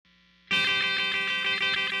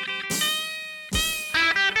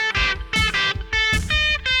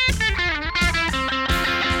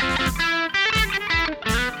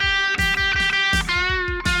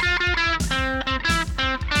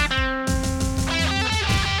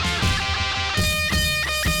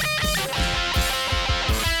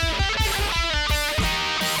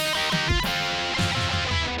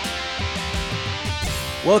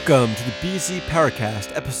Welcome to the BZ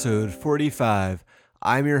Powercast, episode 45.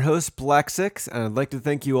 I'm your host, Black Six, and I'd like to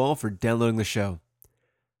thank you all for downloading the show.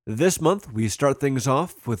 This month, we start things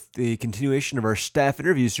off with the continuation of our staff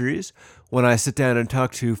interview series, when I sit down and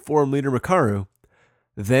talk to Forum Leader Makaru.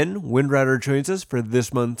 Then, Windrider joins us for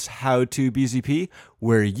this month's How to BZP,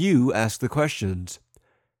 where you ask the questions.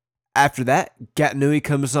 After that, Gatanui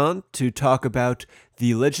comes on to talk about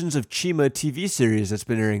the Legends of Chima TV series that's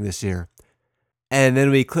been airing this year. And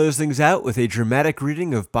then we close things out with a dramatic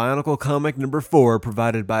reading of Bionicle Comic number 4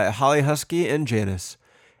 provided by Holly Husky and Janice.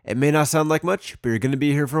 It may not sound like much, but you're going to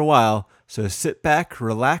be here for a while, so sit back,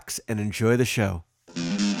 relax, and enjoy the show.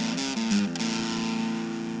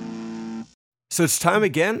 So it's time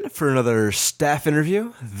again for another staff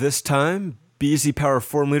interview. This time, BZ Power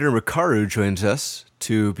Forum Leader Makaru joins us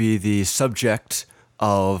to be the subject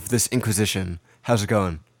of this Inquisition. How's it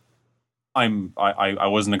going? I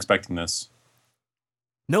wasn't expecting this.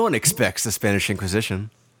 No one expects the Spanish Inquisition.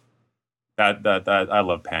 That I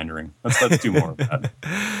love pandering. Let's do more of that.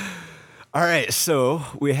 All right, so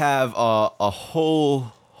we have a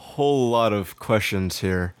whole lot of questions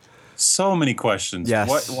here. So many questions.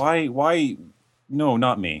 Yes. Why? No,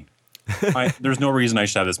 not me. There's no reason I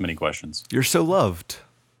should have this many questions. You're so loved.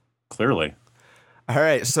 Clearly. All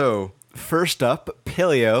right, so first up,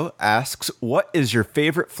 Paleo asks, what is your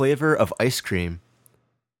favorite flavor of ice cream?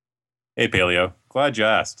 Hey, Paleo. Glad you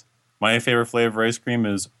asked. My favorite flavor of ice cream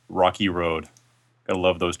is Rocky Road. Gotta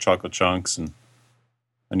love those chocolate chunks and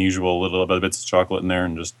unusual little bits of chocolate in there,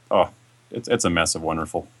 and just it's a mess of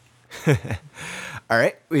wonderful. All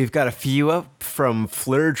right, we've got a few up from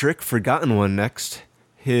Flerdrick Forgotten One next.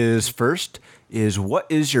 His first is, what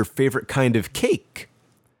is your favorite kind of cake?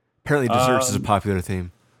 Apparently desserts is a popular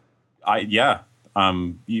theme. I'm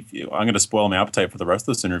going to spoil my appetite for the rest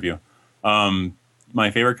of this interview. My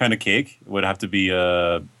favorite kind of cake would have to be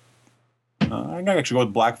I'm going to actually go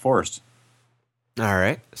with Black Forest. All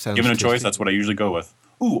right. Sounds Given a tasty. choice, that's what I usually go with.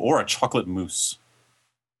 Ooh, or a chocolate mousse.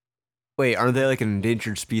 Wait, aren't they like an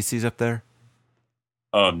endangered species up there?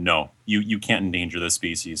 No. You can't endanger this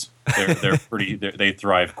species. They're pretty. They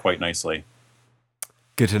thrive quite nicely.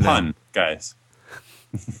 Good to know. Pun, guys.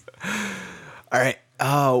 All right.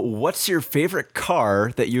 What's your favorite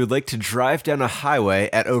car that you would like to drive down a highway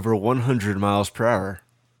at over 100 miles per hour?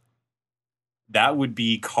 That would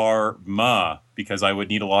be Karma, because I would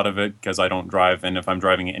need a lot of it because I don't drive. And if I'm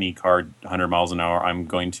driving any car 100 miles an hour, I'm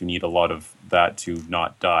going to need a lot of that to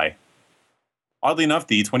not die. Oddly enough,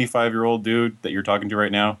 the 25-year-old dude that you're talking to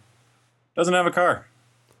right now doesn't have a car.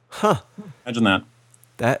 Huh. Imagine that.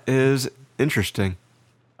 That is interesting.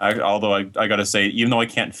 Although I got to say, even though I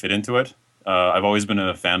can't fit into it, I've always been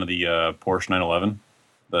a fan of the Porsche 911.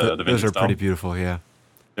 The Those are style. pretty beautiful, yeah.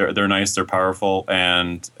 They're nice, they're powerful,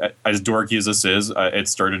 and as dorky as this is, it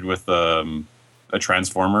started with a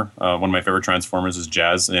Transformer. One of my favorite Transformers is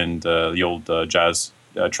Jazz, and the old Jazz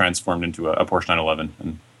transformed into a Porsche 911,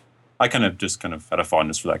 and I kind of had a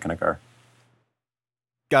fondness for that kind of car.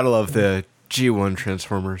 Gotta love the G1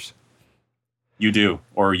 Transformers. You do,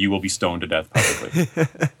 or you will be stoned to death, probably.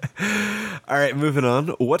 All right, moving on.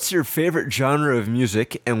 What's your favorite genre of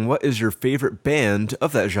music, and what is your favorite band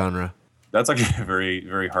of that genre? That's actually a very,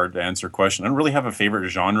 very hard to answer question. I don't really have a favorite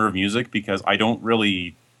genre of music because I don't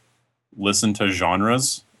really listen to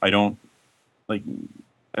genres. I don't like.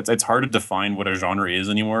 It's hard to define what a genre is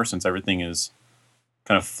anymore since everything is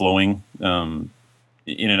kind of flowing in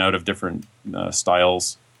and out of different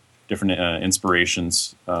styles, different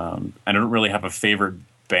inspirations. I don't really have a favorite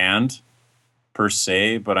band per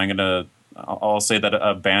se, but I'll say that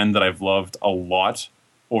a band that I've loved a lot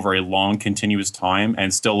over a long, continuous time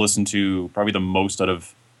and still listen to probably the most out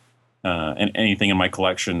of anything in my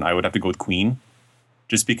collection, I would have to go with Queen,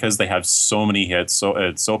 just because they have so many hits. So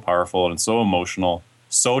it's so powerful and so emotional,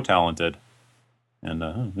 so talented, and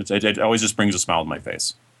it always just brings a smile to my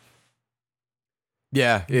face.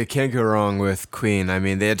 Yeah, you can't go wrong with Queen. I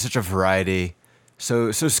mean, they had such a variety,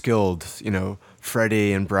 so skilled. You know,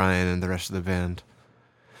 Freddie and Brian and the rest of the band.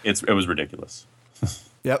 It was ridiculous.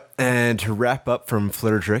 Yep. And to wrap up from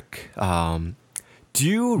Flerdrick, do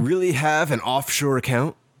you really have an offshore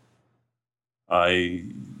account?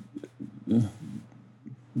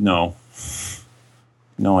 No,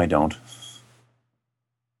 I don't.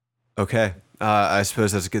 Okay. I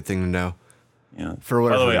suppose that's a good thing to know. Yeah. For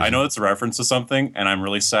whatever By the way, reason. I know it's a reference to something, and I'm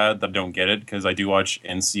really sad that I don't get it because I do watch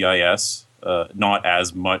NCIS, not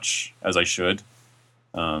as much as I should,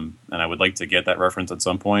 and I would like to get that reference at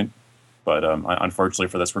some point. But unfortunately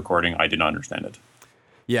for this recording, I did not understand it.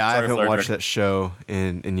 Yeah, I Sorry, haven't Flerdrick. watched that show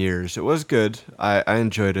in years. It was good. I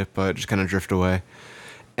enjoyed it, but it just kind of drifted away.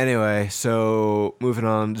 Anyway, so moving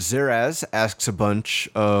on, Zeraz asks a bunch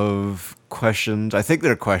of questions. I think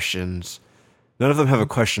they're questions. None of them have a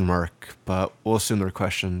question mark, but we'll assume they're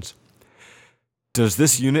questions. Does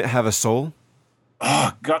this unit have a soul?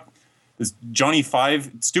 Oh God, this Johnny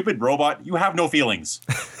Five, stupid robot. You have no feelings.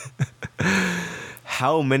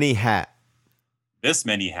 How many hat? This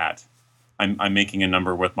many hat. I'm making a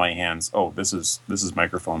number with my hands. Oh, this is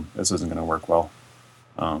microphone. This isn't going to work well.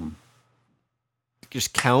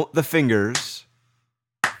 Just count the fingers.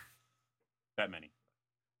 That many.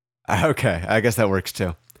 Okay, I guess that works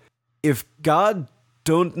too. If God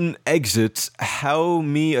don't exit, how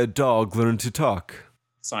me a dog learn to talk?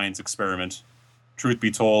 Science experiment. Truth be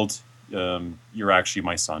told, you're actually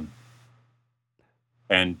my son.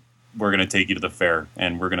 And we're going to take you to the fair,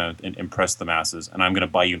 and we're going to impress the masses, and I'm going to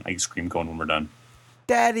buy you an ice cream cone when we're done.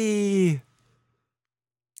 Daddy!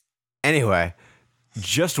 Anyway,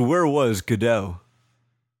 just where was Godot?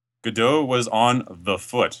 Godot was on the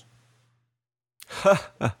foot. I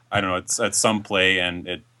don't know. It's at some play,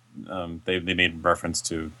 and they made reference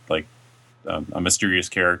to like a mysterious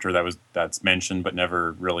character that's mentioned but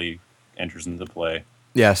never really enters into the play.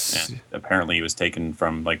 Yes. And apparently, he was taken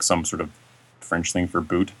from like some sort of French thing for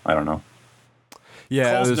boot. I don't know.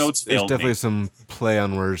 Yeah, Notes there's failed definitely me. some play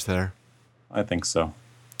on words there. I think so.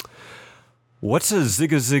 What's a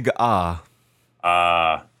zig-a-zig-ah?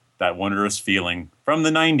 That wondrous feeling from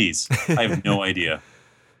the 90s. I have no idea.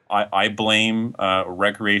 I blame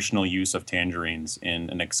recreational use of tangerines in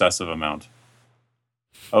an excessive amount.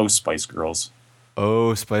 Oh, Spice Girls.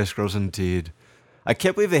 Oh, Spice Girls indeed. I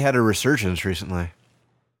can't believe they had a resurgence recently.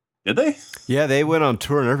 Did they? Yeah, they went on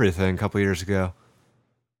tour and everything a couple years ago.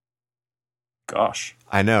 Gosh.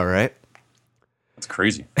 I know, right? That's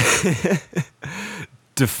crazy.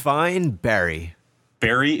 Define Barry.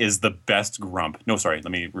 Barry is the best grump. No, sorry.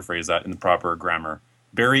 Let me rephrase that in the proper grammar.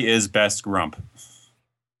 Barry is best grump.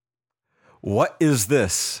 What is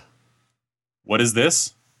this? What is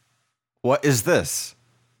this? What is this?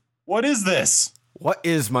 What is this? What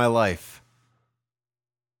is my life?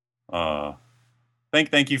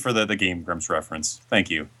 Thank you for the Game Grumps reference. Thank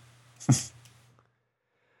you.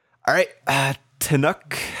 All right,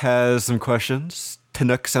 Tanuk has some questions.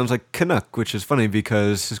 Tanuk sounds like Canuck, which is funny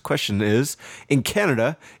because his question is, in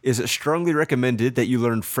Canada, is it strongly recommended that you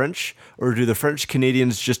learn French, or do the French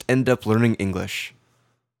Canadians just end up learning English?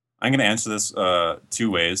 I'm going to answer this two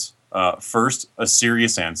ways. First, a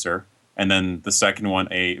serious answer, and then the second one,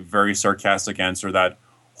 a very sarcastic answer that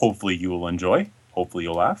hopefully you will enjoy. Hopefully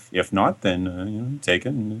you'll laugh. If not, then take it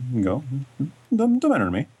and go. Don't matter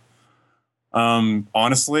to me.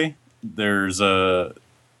 Honestly, there's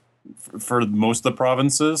for most of the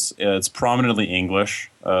provinces, it's prominently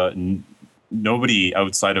English. Nobody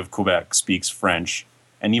outside of Quebec speaks French,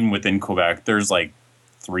 and even within Quebec, there's like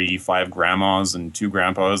 3-5 grandmas and 2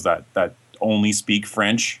 grandpas that only speak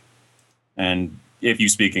French. And if you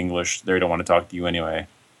speak English, they don't want to talk to you anyway.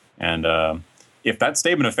 And if that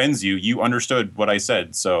statement offends you, you understood what I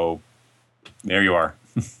said. So there you are.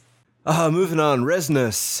 Moving on,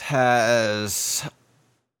 Resnus has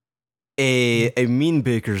a mean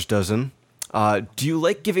baker's dozen. Do you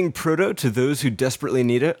like giving proto to those who desperately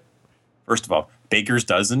need it? First of all, baker's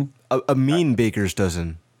dozen. A mean baker's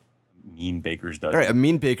dozen. Mean baker's dozen. All right, a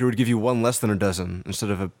mean baker would give you one less than a dozen instead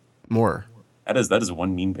of a more. That is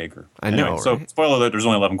one mean baker. I know. So right? spoiler alert: there's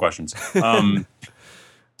only 11 questions.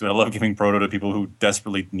 Do I love giving proto to people who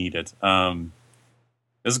desperately need it? I'm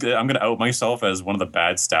going to out myself as one of the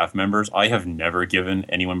bad staff members. I have never given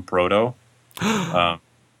anyone proto,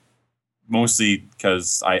 mostly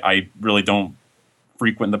because I really don't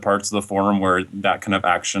frequent the parts of the forum where that kind of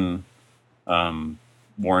action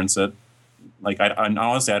warrants it. Like I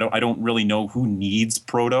honestly, I don't really know who needs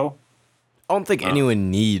proto. I don't think anyone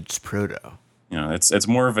needs proto. You know, it's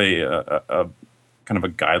more of a kind of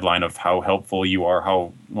a guideline of how helpful you are,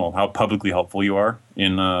 how publicly helpful you are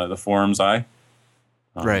in the forum's eye.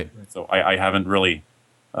 Right. So I haven't really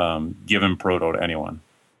given proto to anyone.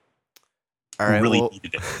 All right. Who really Well,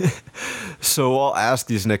 needed it. so I'll ask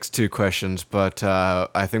these next two questions, but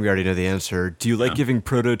I think we already know the answer. Do you like giving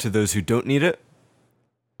proto to those who don't need it?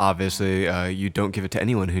 Obviously, you don't give it to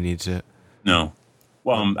anyone who needs it. No.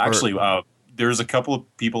 Well, actually, there's a couple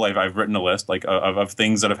of people I've written a list like of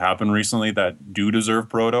things that have happened recently that do deserve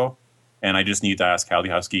proto, and I just need to ask Hallie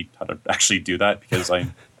Husky how to actually do that because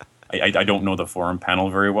I don't know the forum panel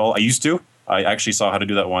very well. I used to. I actually saw how to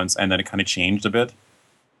do that once, and then it kind of changed a bit.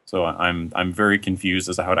 So I'm very confused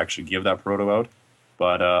as to how to actually give that proto out.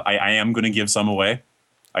 But I am going to give some away.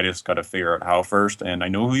 I just got to figure out how first. And I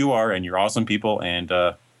know who you are, and you're awesome people. And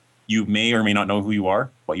you may or may not know who you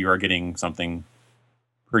are, but you are getting something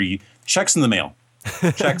pretty checks in the mail.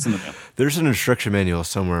 Checks in the mail. There's an instruction manual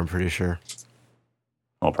somewhere, I'm pretty sure.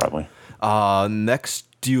 Oh, probably. Next,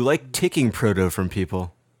 do you like taking proto from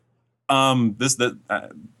people? This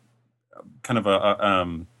kind of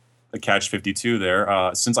a catch-52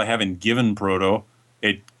 there. Since I haven't given proto,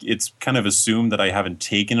 it's kind of assumed that I haven't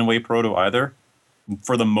taken away proto either.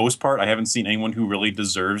 For the most part, I haven't seen anyone who really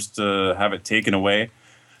deserves to have it taken away.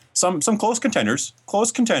 Some close contenders,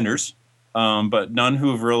 but none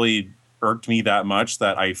who have really irked me that much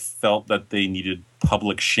that I felt that they needed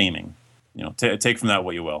public shaming. You know, take from that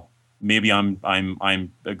what you will. Maybe I'm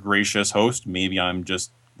a gracious host. Maybe I'm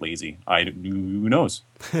just lazy. Who knows?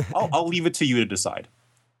 I'll leave it to you to decide.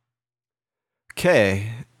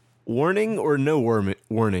 Okay, warning or no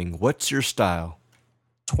warning? What's your style?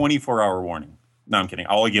 24-hour warning. No, I'm kidding.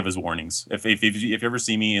 All I give is warnings. If you ever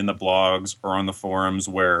see me in the blogs or on the forums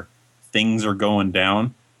where things are going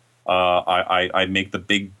down, I make the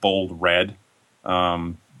big bold red.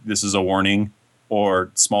 This is a warning,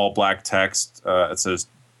 or small black text. It says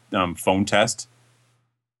phone test.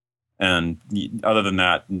 And other than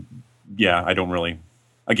that, yeah, I don't really.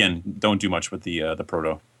 Again, don't do much with the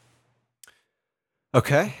proto.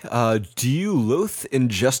 Okay. Do you loathe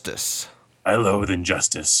injustice? I loathe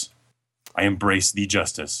injustice. I embrace the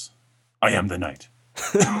justice. I am the knight.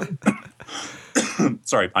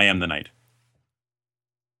 Sorry, I am the knight.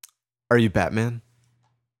 Are you Batman?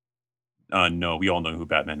 No, we all know who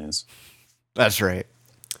Batman is. That's right.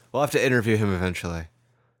 We'll have to interview him eventually.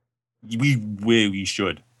 We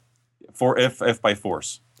should. If by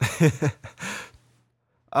force.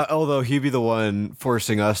 Although he'd be the one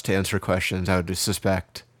forcing us to answer questions, I would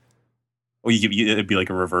suspect. Well, it'd be like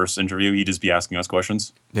a reverse interview. He'd just be asking us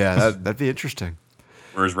questions. Yeah, that'd be interesting.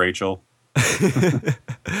 Where's Rachel?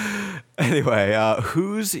 Anyway,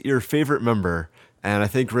 who's your favorite member? And I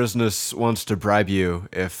think Riznus wants to bribe you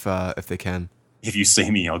if they can. If you say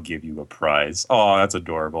me, I'll give you a prize. Oh, that's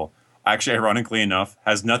adorable. Actually, ironically enough,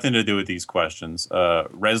 has nothing to do with these questions.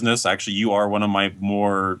 Riznus, actually, you are one of my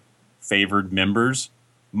more favored members,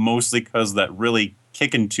 mostly because that really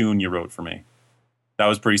kickin' tune you wrote for me. That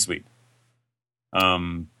was pretty sweet.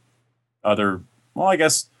 I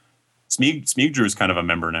guess Smeagdrew is kind of a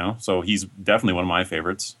member now, so he's definitely one of my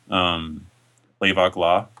favorites. Lavok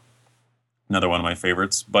Law, another one of my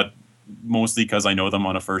favorites, but mostly because I know them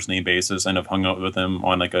on a first name basis and have hung out with them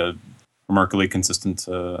on like a remarkably consistent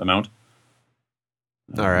amount.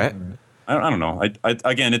 All right. I don't know.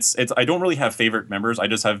 Again, it's I don't really have favorite members. I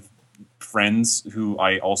just have friends who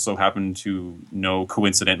I also happen to know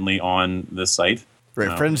coincidentally on this site.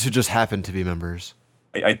 Right, friends who just happen to be members.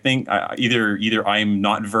 I think either I'm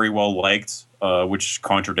not very well liked, which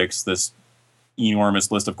contradicts this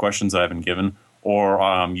enormous list of questions I haven't given, or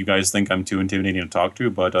you guys think I'm too intimidating to talk to.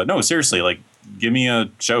 But no, seriously, like, give me a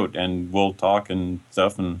shout and we'll talk and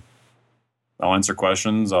stuff, and I'll answer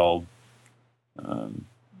questions. I'll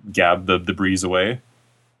gab the breeze away,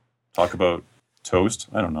 talk about toast.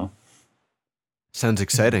 I don't know. Sounds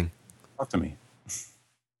exciting. Talk to me.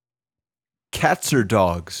 Cats or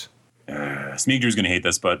dogs? Smeagdrew's gonna hate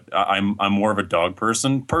this, but I'm more of a dog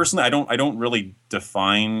person. Personally, I don't really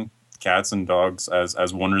define cats and dogs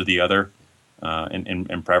as one or the other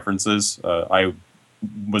in preferences. I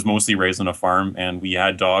was mostly raised on a farm, and we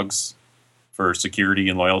had dogs for security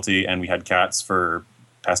and loyalty, and we had cats for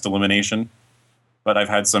pest elimination. But I've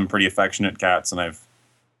had some pretty affectionate cats, and I've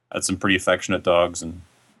had some pretty affectionate dogs. And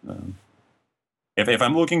if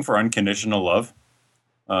I'm looking for unconditional love,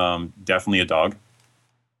 definitely a dog.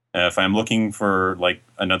 If I'm looking for like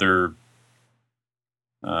another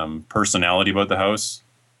personality about the house,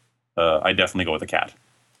 I definitely go with a cat.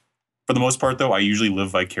 For the most part, though, I usually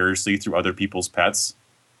live vicariously through other people's pets.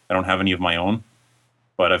 I don't have any of my own,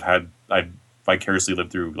 but I've vicariously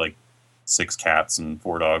lived through like 6 cats and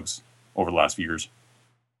 4 dogs over the last few years.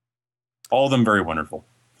 All of them very wonderful.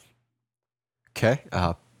 Okay.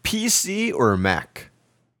 PC or Mac?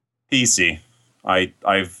 PC.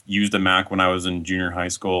 I've used a Mac when I was in junior high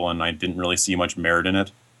school, and I didn't really see much merit in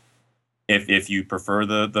it. If you prefer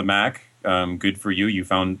the Mac, good for you. You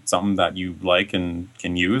found something that you like and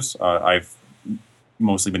can use. I've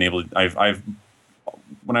mostly been able to. I've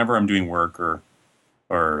whenever I'm doing work or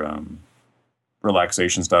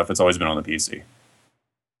relaxation stuff, it's always been on the PC.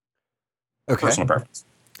 Okay. Personal preference.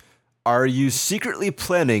 Are you secretly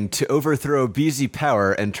planning to overthrow BZ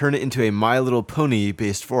Power and turn it into a My Little Pony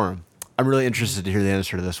based forum? I'm really interested to hear the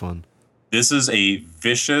answer to this one. This is a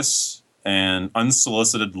vicious and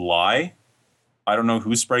unsolicited lie. I don't know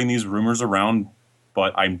who's spreading these rumors around,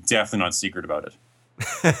 but I'm definitely not secret about it.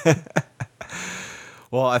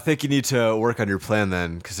 Well, I think you need to work on your plan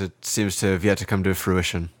then, because it seems to have yet to come to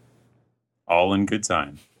fruition. All in good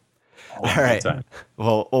time. All in All good right. time.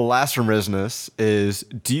 Well, last from Risnus is,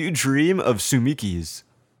 do you dream of Sumikis?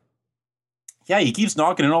 Yeah, he keeps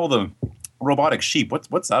knocking in all the robotic sheep.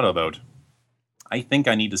 What's that about? I think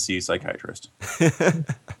I need to see a psychiatrist.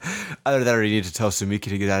 Either that or you need to tell Sumiki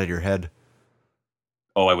to get out of your head.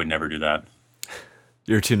 Oh, I would never do that.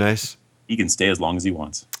 You're too nice. He can stay as long as he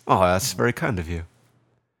wants. Oh, that's very kind of you.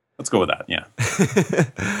 Let's go with that, yeah.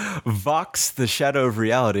 Vox, the Shadow of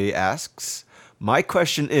Reality, asks, my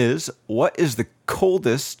question is, what is the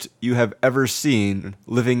coldest you have ever seen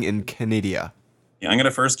living in Canada? Yeah, I'm going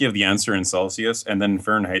to first give the answer in Celsius and then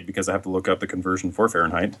Fahrenheit because I have to look up the conversion for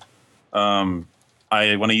Fahrenheit. When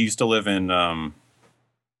I used to live in,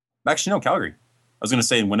 actually no, Calgary. I was going to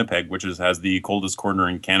say in Winnipeg, which has the coldest corner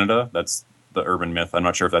in Canada. That's the urban myth. I'm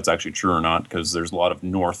not sure if that's actually true or not because there's a lot of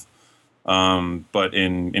north. But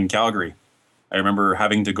in Calgary, I remember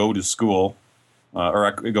having to go to school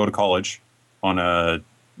or go to college on a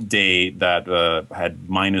day that had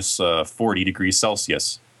minus 40 degrees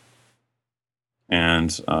Celsius.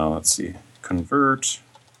 And let's see, convert.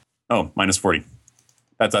 Oh, minus 40.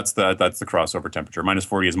 That's the crossover temperature. Minus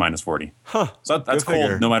 40 is minus 40. Huh. So that's Go figure.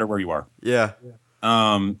 cold no matter where you are. Yeah.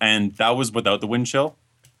 And that was without the wind chill.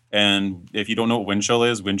 And if you don't know what wind chill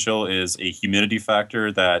is a humidity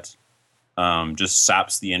factor that just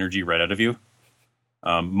saps the energy right out of you.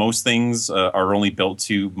 Most things are only built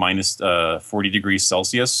to minus 40 degrees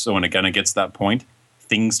Celsius. So when it kind of gets to that point,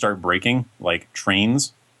 things start breaking, like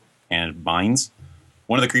trains and mines.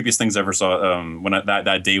 One of the creepiest things I ever saw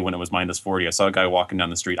that day when it was minus 40, I saw a guy walking down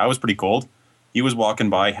the street. I was pretty cold. He was walking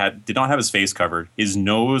by, did not have his face covered. His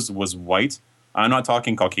nose was white. I'm not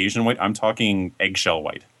talking Caucasian white. I'm talking eggshell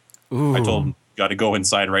white. Ooh. I told him, got to go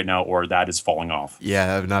inside right now or that is falling off. Yeah,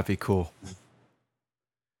 that would not be cool.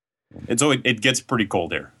 It gets pretty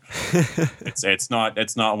cold here. It's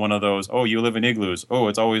not one of those, oh, you live in igloos. Oh,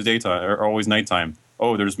 it's always daytime or always nighttime.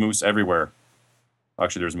 Oh, there's moose everywhere.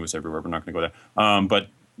 Actually, there's moose everywhere. We're not going to go there. But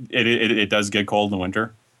it does get cold in the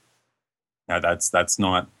winter. That's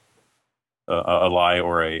not a lie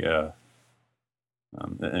or an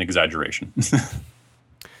exaggeration.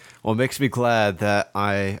 Well, it makes me glad that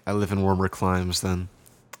I live in warmer climes then.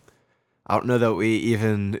 I don't know that we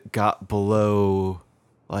even got below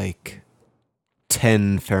like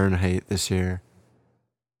 10 Fahrenheit this year.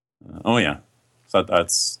 Oh, yeah. So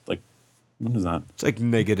that's like, what is that? It's like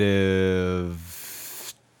negative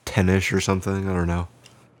 10-ish or something. I don't know.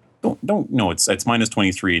 No, it's minus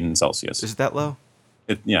 23 in Celsius. Is it that low?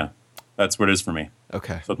 Yeah, that's what it is for me.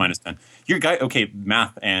 Okay. So minus 10. Your guy, okay,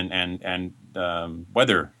 math and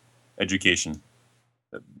weather education.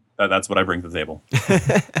 That's what I bring to the table.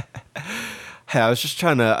 Hey, I was just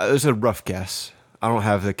trying to, it was a rough guess. I don't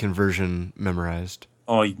have the conversion memorized.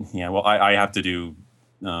 Oh, yeah. Well, I have to do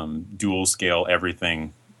dual scale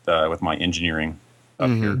everything with my engineering up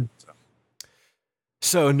here.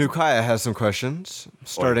 So Nukaya has some questions,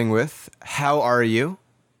 starting with, how are you?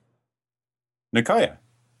 Nikaya,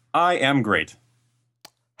 I am great.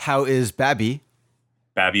 How is Babby?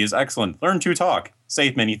 Babby is excellent. Learn to talk.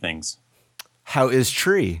 Say many things. How is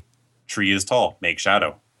Tree? Tree is tall. Make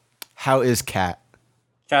shadow. How is Cat?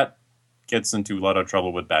 Cat gets into a lot of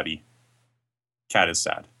trouble with Babby. Cat is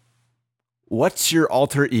sad. What's your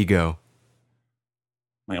alter ego?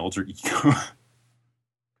 My alter ego.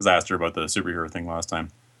 Because I asked her about the superhero thing last time.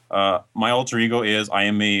 My alter ego is I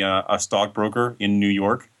am a stockbroker in New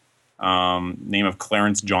York, name of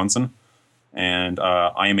Clarence Johnson, and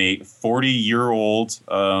I am a 40-year-old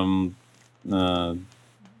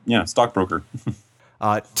stockbroker.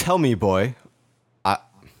 Tell me, boy. I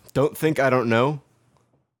don't think I don't know.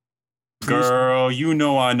 Please. Girl, you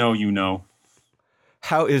know I know you know.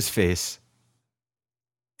 How is Face?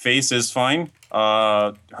 Face is fine.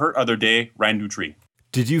 Hurt other day, ran to tree.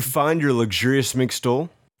 Did you find your luxurious mink stool?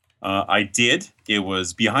 I did. It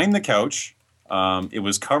was behind the couch. It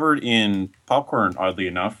was covered in popcorn, oddly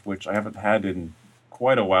enough, which I haven't had in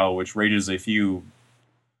quite a while, which raises a few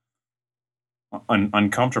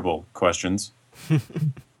uncomfortable questions.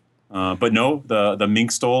 But no, the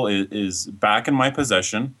mink stole is back in my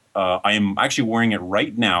possession. I am actually wearing it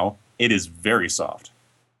right now. It is very soft.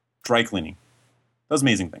 Dry cleaning. Does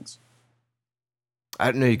amazing things. I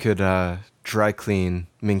didn't know you could dry clean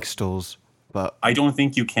mink stools, but I don't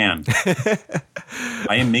think you can.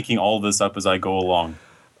 I am making all this up as I go along.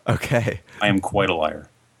 Okay. I am quite a liar.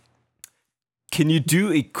 Can you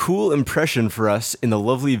do a cool impression for us in the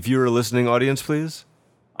lovely viewer listening audience, please?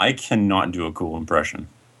 I cannot do a cool impression.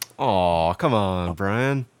 Aw, come on,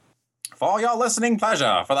 Brian. for your listening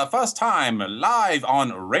pleasure for the first time live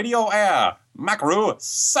on Radio Air, Makaru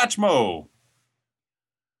Satchmo.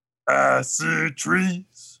 I see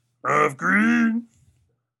trees of green,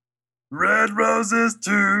 red roses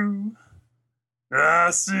too.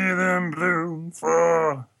 I see them bloom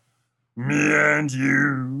for me and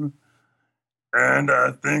you. And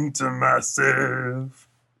I think to myself,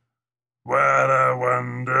 what a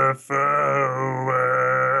wonderful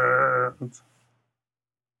world.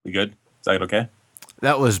 We good? Is that okay?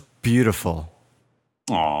 That was beautiful.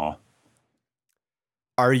 Aw.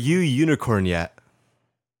 Are you unicorn yet?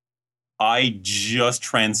 I just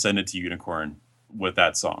transcended to unicorn with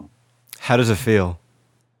that song. How does it feel?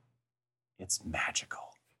 It's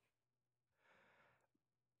magical.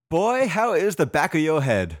 Boy, how is the back of your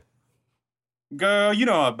head? Girl, you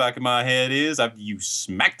know how the back of my head is after you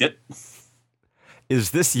smacked it.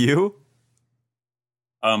 Is this you?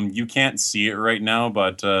 You can't see it right now,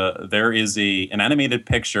 but there is an animated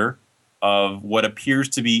picture of what appears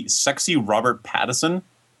to be sexy Robert Pattinson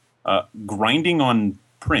grinding on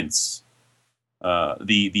Prince,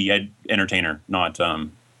 the entertainer, not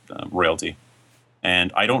royalty.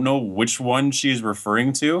 And I don't know which one she's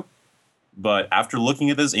referring to, but after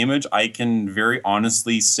looking at this image, I can very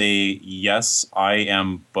honestly say, yes, I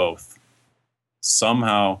am both.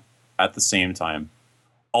 Somehow, at the same time.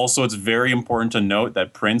 Also, it's very important to note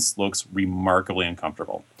that Prince looks remarkably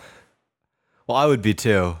uncomfortable. Well, I would be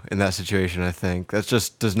too in that situation, I think. That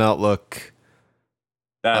just does not look...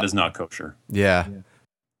 That is not kosher. Yeah.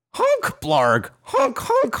 Honk, blarg, honk,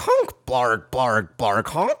 honk, honk, blarg, blarg, blarg,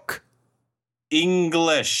 honk.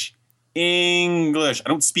 English. I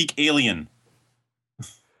don't speak alien.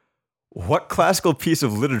 What classical piece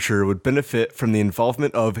of literature would benefit from the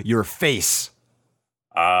involvement of your face?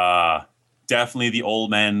 Definitely The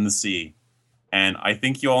Old Man in the Sea. And I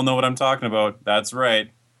think you all know what I'm talking about. That's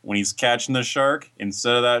right. When he's catching the shark,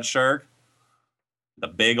 instead of that shark, the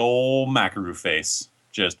big old Makaru face.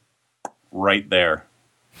 Just right there.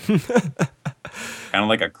 Kind of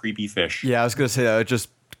like a creepy fish. Yeah, I was going to say that would just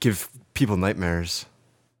give people nightmares.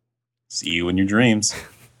 See you in your dreams.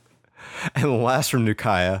 And last from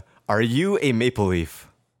Nukaya, are you a maple leaf?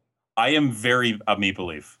 I am very a maple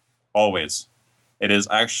leaf. Always. It is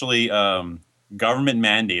actually government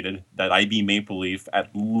mandated that I be maple leaf at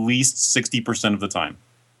least 60% of the time.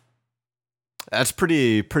 That's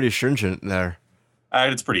pretty stringent there.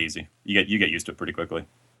 It's pretty easy. You get used to it pretty quickly.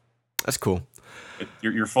 That's cool.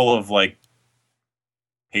 You're full of like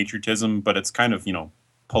patriotism, but it's kind of,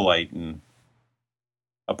 polite and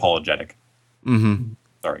apologetic. Mm-hmm.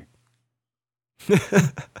 Sorry.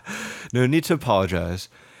 No need to apologize.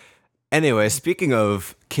 Anyway, speaking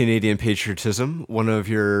of Canadian patriotism, one of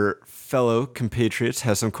your fellow compatriots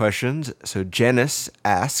has some questions. So Janice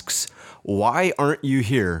asks, why aren't you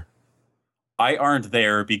here? I aren't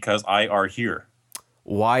there because I are here.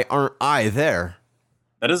 Why aren't I there?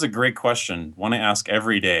 That is a great question. One I ask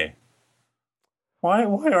every day. Why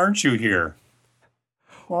aren't you here?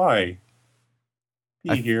 Why?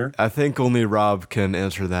 Be here. I think only Rob can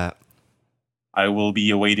answer that. I will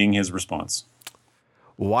be awaiting his response.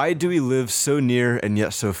 Why do we live so near and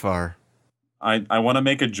yet so far? I want to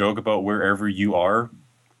make a joke about wherever you are,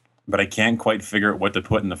 but I can't quite figure out what to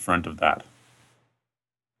put in the front of that.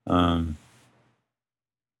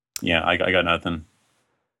 Yeah, I got nothing.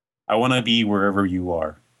 I want to be wherever you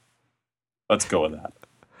are. Let's go with that.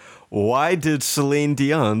 Why did Celine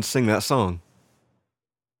Dion sing that song?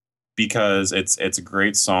 Because it's a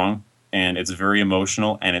great song, and it's very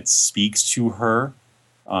emotional, and it speaks to her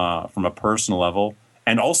from a personal level,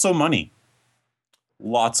 and also money.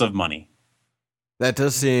 Lots of money. That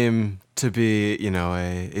does seem to be,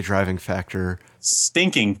 a driving factor.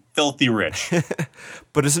 Stinking, filthy rich.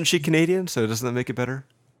 But isn't she Canadian, so doesn't that make it better?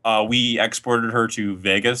 We exported her to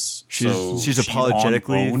Vegas. She's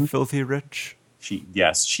apologetically filthy rich? She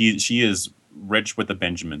is rich with the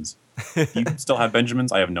Benjamins. You still have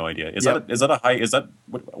Benjamins? I have no idea.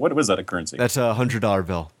 What was that a currency? That's a $100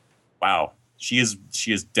 bill. Wow. She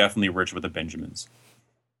is definitely rich with the Benjamins.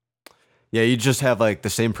 Yeah, you just have like the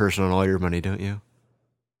same person on all your money, don't you?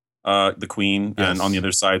 The queen, yes. And on the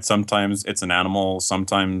other side, sometimes it's an animal,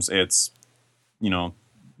 sometimes it's,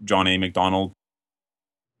 John A. McDonald.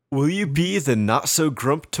 Will you be the not so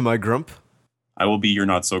grump to my grump? I will be your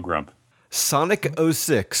not so grump. Sonic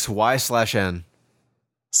 06, Y/N.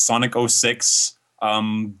 Sonic 06.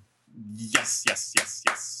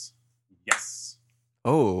 Yes.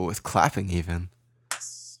 Oh, with clapping even.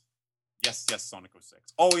 Yes, Sonic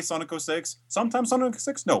 06. Always Sonic 06. Sometimes Sonic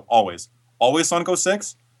 06. No, always. Always Sonic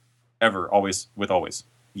 06. Ever, always, with always.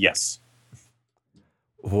 Yes.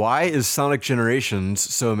 Why is Sonic Generations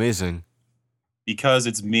so amazing? because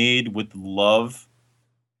it's made with love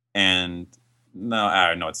and no,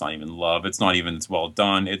 it's not even love. It's not even it's well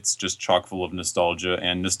done. It's just chock full of nostalgia,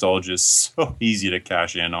 and nostalgia is so easy to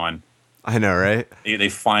cash in on. I know, right? They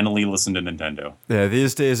finally listened to Nintendo. Yeah,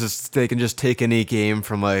 these days they can just take any game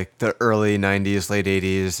from like the early 90s, late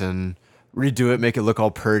 80s and redo it, make it look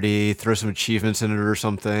all pretty, throw some achievements in it or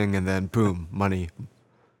something, and then boom, money.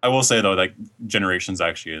 I will say though, like Generations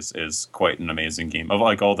actually is quite an amazing game. Of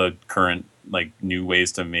like all the current like new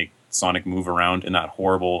ways to make Sonic move around in that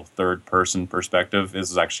horrible third person perspective, this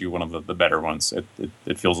is actually one of the better ones.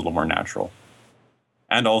 It feels a little more natural.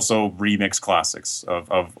 And also remix classics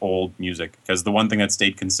of old music. Because the one thing that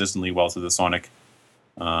stayed consistently well to the Sonic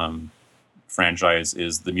franchise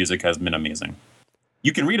is the music has been amazing.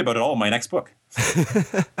 You can read about it all in my next book.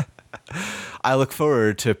 I look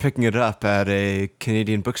forward to picking it up at a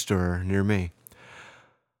Canadian bookstore near me.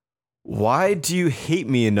 Why do you hate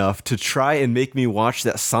me enough to try and make me watch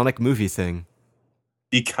that Sonic movie thing?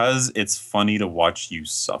 Because it's funny to watch you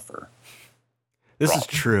suffer. This Rob, is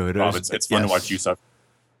true. It's fun to watch you suffer.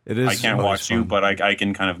 It is. I can't watch fun. you, but I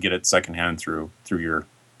can kind of get it secondhand through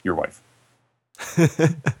your wife.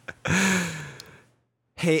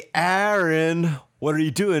 Hey, Aaron, what are you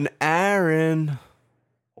doing, Aaron?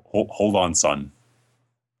 Hold on, son.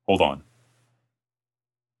 Hold on.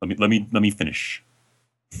 Let me finish.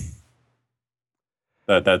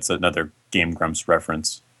 That's another Game Grumps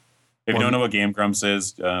reference. If you don't know what Game Grumps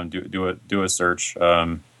is, do a search.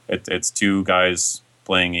 It's two guys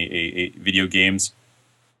playing a video games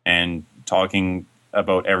and talking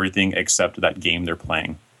about everything except that game they're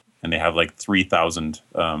playing, and they have like 3,000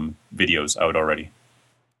 videos out already.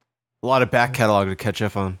 A lot of back catalog to catch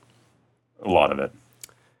up on. A lot of it.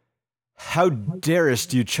 How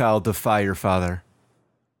darest you, child, defy your father?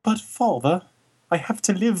 But father, I have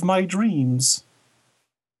to live my dreams.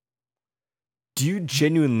 Do you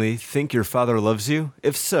genuinely think your father loves you?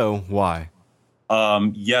 If so, why?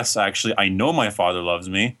 Yes, actually, I know my father loves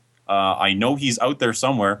me. I know he's out there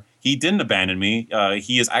somewhere. He didn't abandon me.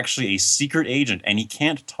 He is actually a secret agent, and he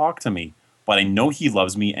can't talk to me. But I know he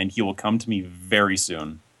loves me, and he will come to me very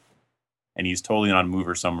soon. And he's totally not a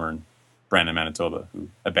mover somewhere in Brandon, Manitoba, who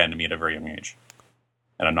abandoned me at a very young age.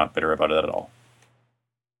 And I'm not bitter about it at all.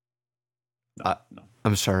 No.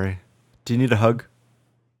 I'm sorry. Do you need a hug?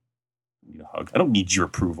 I need a hug. I don't need your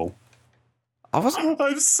approval. I'm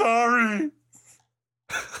sorry.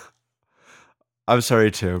 I'm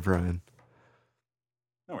sorry too, Brian.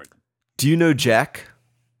 No worries. Do you know Jack?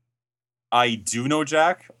 I do know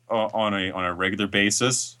Jack on a regular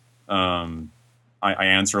basis. I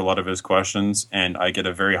answer a lot of his questions, and I get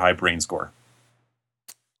a very high brain score.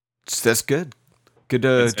 That's good. Good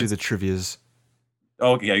to do the trivias.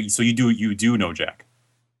 Oh, yeah. So you do know Jack.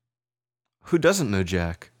 Who doesn't know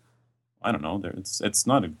Jack? I don't know. It's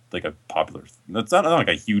not like a popular. It's not like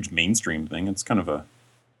a huge mainstream thing. It's kind of a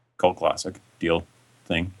cult classic deal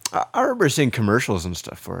thing. I remember seeing commercials and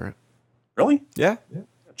stuff for it. Really? Yeah.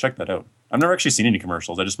 Check that out. I've never actually seen any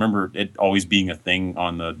commercials. I just remember it always being a thing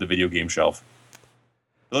on the video game shelf.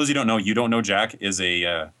 For those of you don't know Jack is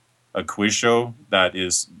a quiz show that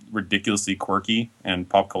is ridiculously quirky and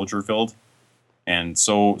pop culture filled, and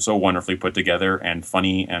so wonderfully put together and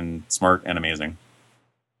funny and smart and amazing,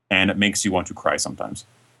 and it makes you want to cry sometimes.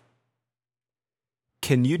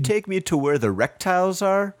 Can you take me to where the reptiles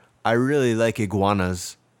are? I really like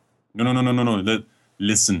iguanas. No.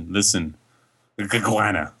 Listen.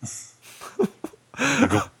 Iguana.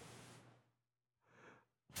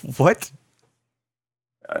 What?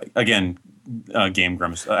 Again, Game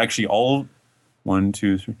Grumps. Actually, all 1,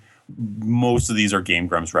 2, 3. Most of these are Game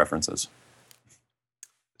Grumps references.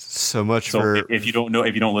 So if you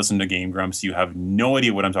don't listen to Game Grumps, you have no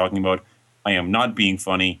idea what I'm talking about. I am not being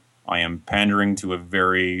funny. I am pandering to a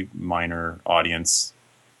very minor audience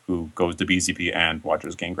who goes to BCP and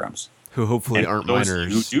watches Game Grumps. Who hopefully aren't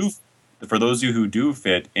minors. For those of you who do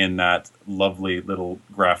fit in that lovely little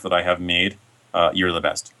graph that I have made, you're the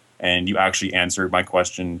best. And you actually answered my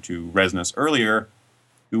question to Resnus earlier,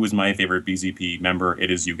 who was my favorite BZP member.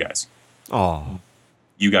 It is you guys. Oh,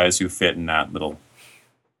 you guys who fit in that little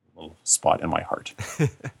spot in my heart.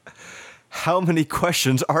 How many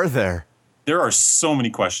questions are there? There are so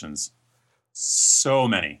many questions. So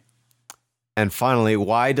many. And finally,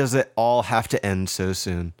 why does it all have to end so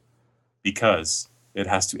soon? Because it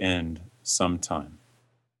has to end sometime.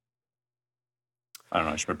 I don't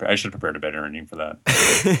know. I should have prepared a better ending for that.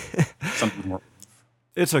 Something more.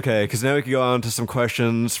 It's okay, because now we can go on to some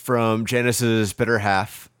questions from Janice's better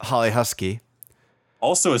half, Holly Husky.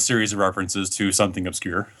 Also a series of references to something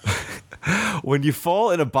obscure. When you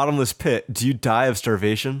fall in a bottomless pit, do you die of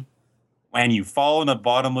starvation? When you fall in a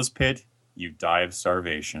bottomless pit, you die of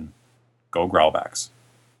starvation. Go Growlbacks.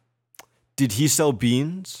 Did he sell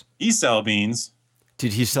beans? He sell beans.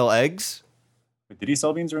 Did he sell eggs? Wait, did he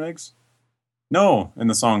sell beans or eggs? No. In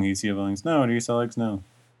the song, he sell beans. No. Did he sell eggs? No.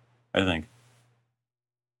 I think.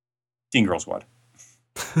 Teen Girl Squad.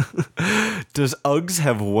 Does Uggs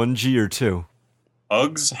have 1 G or 2?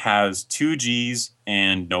 Uggs has 2 Gs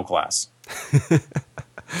and no class.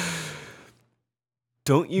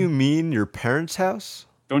 Don't you mean your parents' house?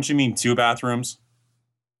 Don't you mean 2 bathrooms?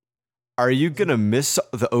 Are you gonna miss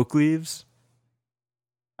the oak leaves?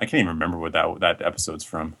 I can't even remember what that episode's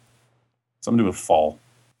from. Something to do with fall.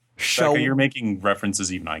 Shall Becca, you're making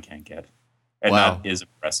references even I can't get. And Wow. that is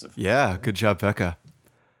impressive. Yeah, good job, Becca.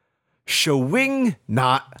 Showing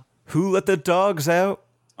not. Who let the dogs out?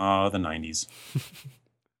 The 90s.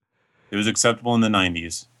 It was acceptable in the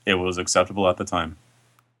 90s. It was acceptable at the time.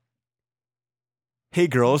 Hey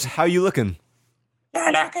girls, how you looking?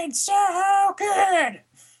 You're looking so good.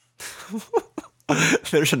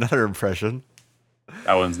 There's another impression.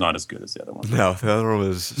 That one's not as good as the other one. No, the other one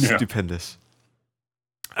was Yeah. stupendous.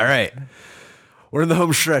 All right. We're in the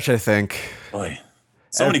home stretch, I think. Boy,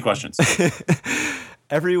 so many questions.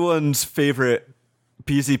 Everyone's favorite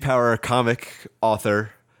PZ Power comic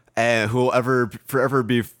author, and who will forever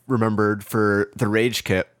be remembered for the Rage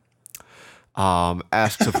Kit,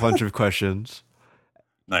 asks a bunch of questions.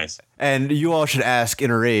 Nice. And you all should ask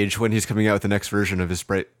Inner Rage when he's coming out with the next version of his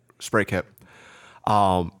Sprite Kit.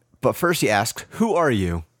 But first he asks, who are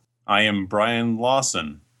you? I am Brian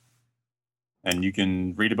Lawson, and you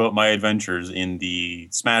can read about my adventures in the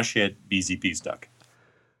smash hit BZP Stuck.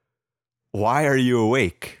 Why are you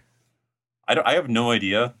awake? I have no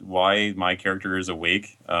idea why my character is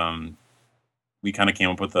awake. We kind of came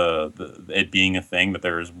up with it being a thing that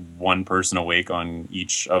there is one person awake on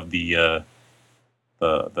each of the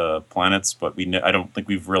planets, but I don't think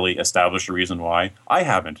we've really established a reason why. I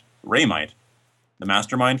haven't. Ray might. The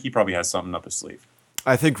mastermind, he probably has something up his sleeve.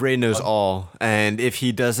 I think Ray knows all, and if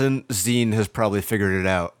he doesn't, Zine has probably figured it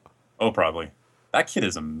out. Oh, probably. That kid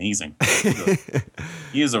is amazing.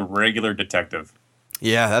 He is a regular detective.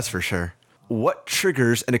 Yeah, that's for sure. What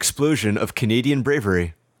triggers an explosion of Canadian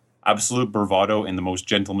bravery? Absolute bravado in the most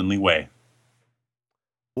gentlemanly way.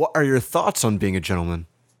 What are your thoughts on being a gentleman?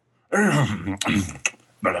 My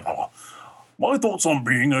thoughts on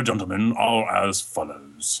being a gentleman are as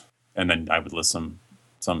follows. And then I would list some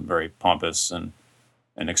very pompous and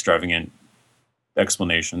extravagant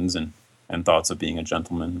explanations and thoughts of being a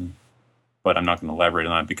gentleman. But I'm not going to elaborate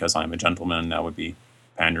on that because I'm a gentleman. That would be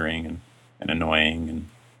pandering and annoying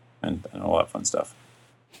and all that fun stuff.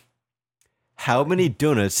 How many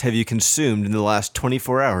donuts have you consumed in the last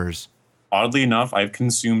 24 hours? Oddly enough, I've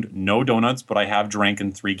consumed no donuts, but I have drank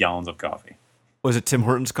in 3 gallons of coffee. Was it Tim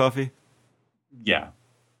Hortons coffee? Yeah.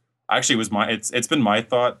 Actually, it's been my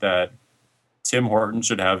thought that Tim Hortons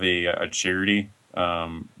should have a charity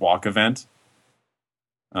walk event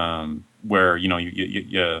where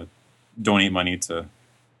you donate money to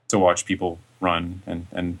watch people run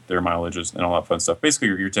and their mileages and all that fun stuff. Basically,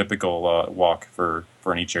 your typical walk for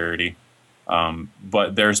any charity.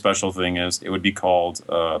 But their special thing is it would be called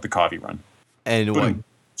the coffee run. And what?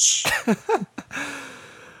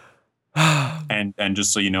 and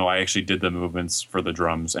just so you know, I actually did the movements for the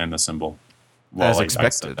drums and the cymbal. As I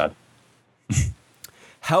expected. said that.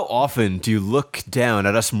 How often do you look down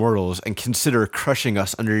at us mortals and consider crushing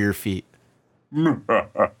us under your feet?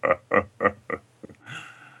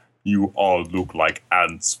 You all look like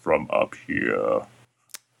ants from up here.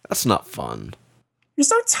 That's not fun. You're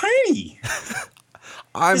so tiny.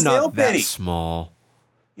 I'm Just not little that bitty. small.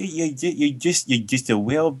 You're just a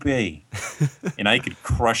whale bee, and I could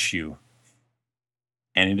crush you.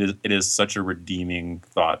 And it is such a redeeming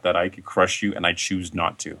thought that I could crush you, and I choose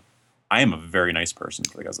not to. I am a very nice person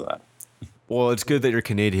because of that. Well, it's good that you're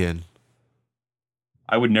Canadian.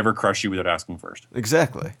 I would never crush you without asking first.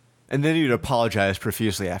 Exactly. And then you'd apologize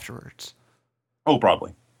profusely afterwards. Oh,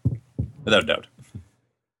 probably, without a doubt.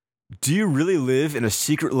 Do you really live in a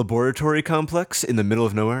secret laboratory complex in the middle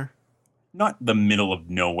of nowhere? Not the middle of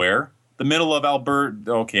nowhere. The middle of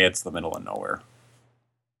Alberta. Okay, it's the middle of nowhere.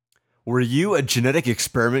 Were you a genetic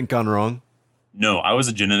experiment gone wrong? No, I was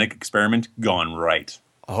a genetic experiment gone right.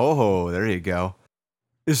 Oh, there you go.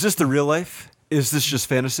 Is this the real life? Is this just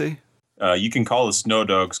fantasy? You can call the snow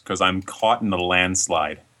dogs because I'm caught in a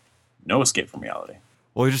landslide. No escape from reality.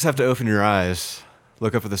 Well, you just have to open your eyes,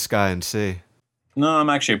 look up at the sky and see. No, I'm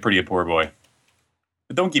actually a poor boy.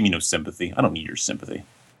 But don't give me no sympathy. I don't need your sympathy.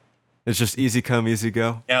 It's just easy come, easy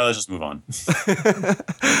go. Yeah, let's just move on.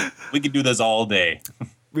 We could do this all day.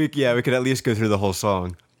 We could at least go through the whole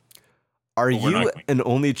song. Are but we're not you going. an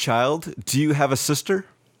only child? Do you have a sister?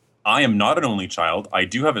 I am not an only child. I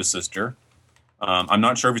do have a sister. I'm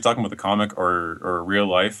not sure if he's talking about the comic or real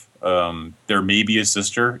life. There may be a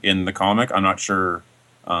sister in the comic. I'm not sure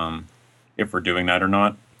if we're doing that or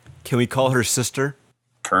not. Can we call her sister?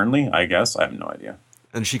 Currently, I guess I have no idea.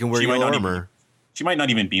 And she can wear She might yellow not even. armor. She might not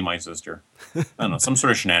even be my sister. I don't know, some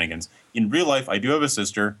sort of shenanigans. In real life, I do have a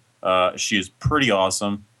sister. She is pretty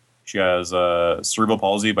awesome. She has cerebral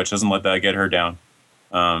palsy, but she doesn't let that get her down.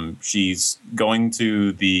 She's going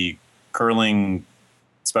to the curling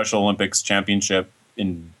Special Olympics championship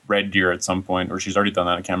in Red Deer at some point, or she's already done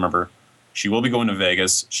that. I can't remember. She will be going to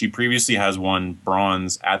Vegas. She previously has won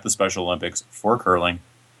bronze at the Special Olympics for curling,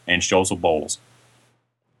 and she also bowls.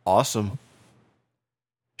 Awesome.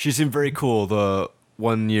 She seemed very cool the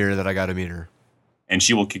 1 year that I got to meet her. And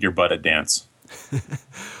she will kick your butt at dance.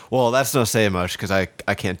 Well, that's not saying much because I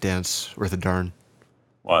can't dance worth a darn.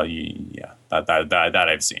 Well, yeah, that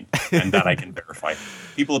I've seen, and that I can verify.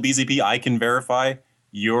 People of BZP, I can verify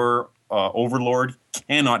your overlord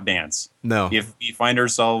cannot dance. No. If we find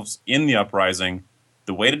ourselves in the uprising,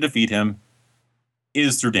 the way to defeat him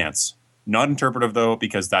is through dance. Not interpretive, though,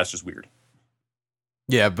 because that's just weird.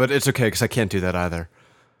 Yeah, but it's okay because I can't do that either.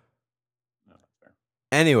 No, that's fair.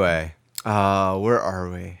 Anyway, where are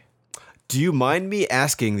we? Do you mind me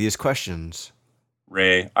asking these questions?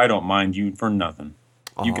 Ray, I don't mind you for nothing.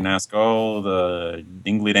 You can ask all the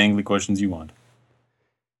dingly-dangly questions you want.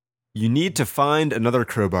 You need to find another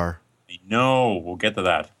crowbar. No, we'll get to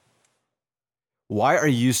that. Why are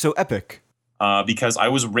you so epic? Because I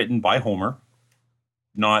was written by Homer,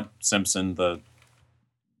 not Simpson, the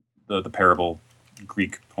parable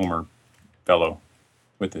Greek Homer fellow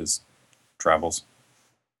with his travels.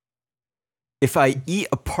 If I eat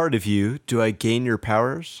a part of you, do I gain your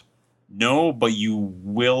powers? No, but you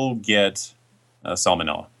will get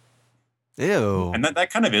salmonella. Ew. And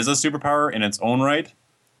that kind of is a superpower in its own right,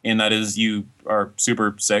 in that is you are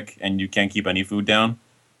super sick and you can't keep any food down,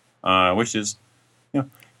 which is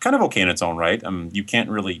kind of okay in its own right. You can't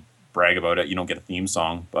really brag about it. You don't get a theme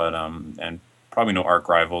song, but and probably no arch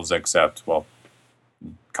rivals except, well,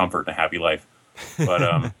 comfort and a happy life.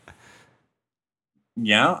 But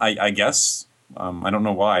yeah, I guess I don't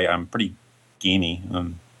know why. I'm pretty gamey,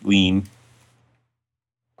 lean,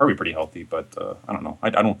 probably pretty healthy, but I don't know. I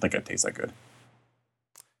don't think it tastes that good.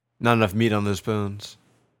 Not enough meat on those bones.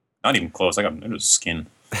 Not even close. I got just skin.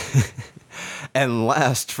 And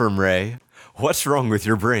last from Ray, what's wrong with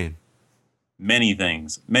your brain? Many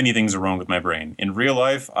things. Many things are wrong with my brain. In real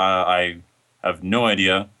life, I have no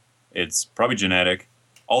idea. It's probably genetic,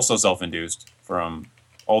 also self-induced from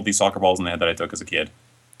all these soccer balls in the head that I took as a kid.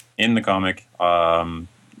 In the comic,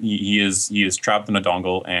 he is trapped in a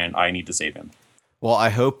dongle, and I need to save him. Well, I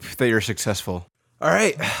hope that you're successful. All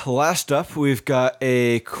right, last up, we've got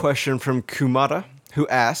a question from Kumata, who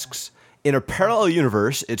asks, in a parallel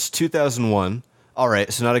universe, it's 2001. All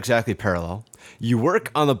right, so not exactly parallel. You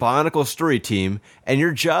work on the Bionicle story team, and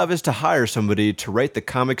your job is to hire somebody to write the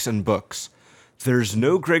comics and books. There's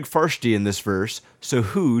no Greg Farshtey in this verse, so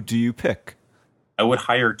who do you pick? I would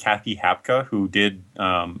hire Kathy Hapka, who did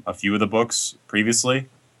a few of the books previously,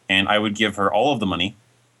 and I would give her all of the money,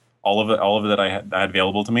 all of it that I had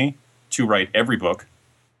available to me, to write every book.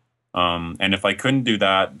 And if I couldn't do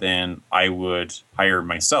that, then I would hire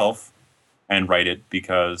myself and write it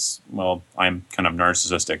because, well, I'm kind of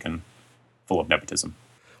narcissistic and full of nepotism.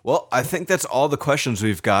 Well, I think that's all the questions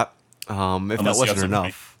we've got. If Unless that you have wasn't some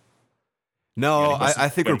enough. No, I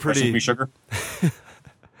think we're pretty. Sugar? I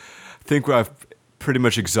think I've pretty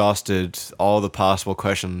much exhausted all the possible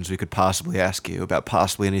questions we could possibly ask you about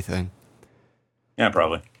possibly anything. Yeah,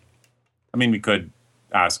 probably. I mean, we could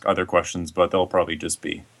ask other questions, but they'll probably just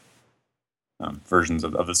be versions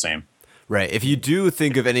of the same. Right. If you do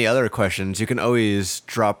think of any other questions, you can always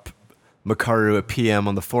drop Makaru a PM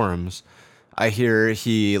on the forums. I hear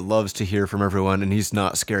he loves to hear from everyone, and he's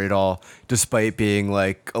not scary at all, despite being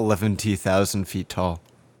like 11,000 feet tall.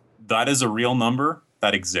 That is a real number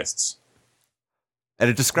that exists. And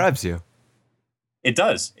it describes you. It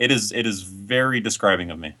does. It is very describing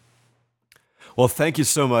of me. Well, thank you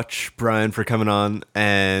so much, Brian, for coming on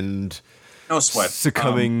and No sweat.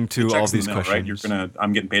 succumbing to The all check's in these the mail, questions. right?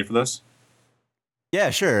 I'm getting paid for this? Yeah,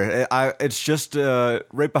 sure. It's just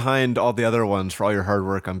right behind all the other ones for all your hard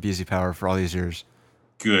work on BZ Power for all these years.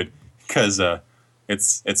 Good. Because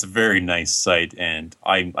it's a very nice site, and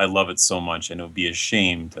I love it so much, and it would be a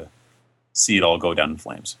shame to see it all go down in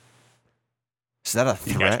flames. Is that a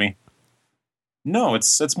You catch threat? me? No,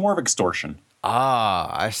 it's more of extortion. Ah,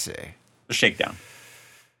 I see. A shakedown.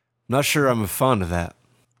 Not sure I'm fond of that.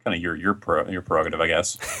 kind of your prerogative, I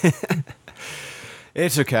guess.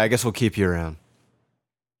 It's okay. I guess we'll keep you around.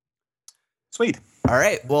 Sweet. All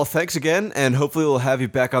right. Well, thanks again, and hopefully we'll have you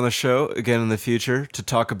back on the show again in the future to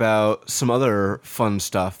talk about some other fun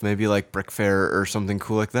stuff, maybe like Brick Fair or something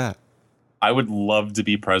cool like that. I would love to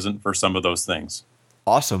be present for some of those things.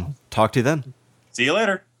 Awesome. Talk to you then. See you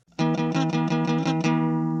later.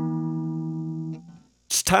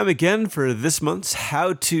 It's time again for this month's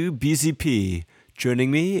How to BZP.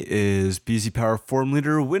 Joining me is BZ Power Forum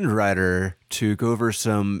Leader Windrider to go over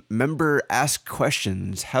some member ask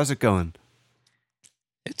questions. How's it going?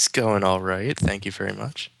 It's going all right. Thank you very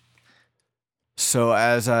much. So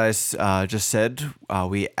as I just said,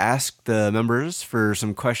 we asked the members for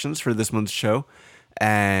some questions for this month's show,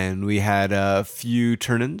 and we had a few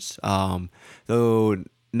turn-ins, though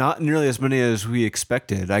not nearly as many as we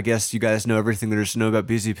expected. I guess you guys know everything there is to know about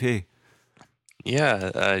BZP.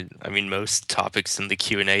 Yeah, I mean, most topics in the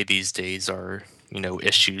Q&A these days are,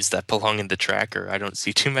 issues that belong in the tracker. I don't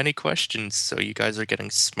see too many questions, so you guys are getting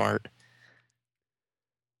smart.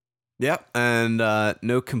 Yeah, and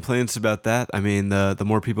no complaints about that. I mean, the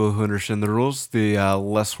more people who understand the rules, the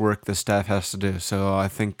less work the staff has to do. So I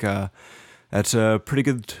think that's a pretty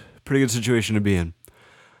good situation to be in.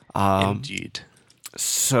 Indeed.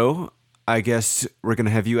 So I guess we're gonna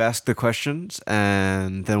have you ask the questions,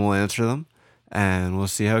 and then we'll answer them, and we'll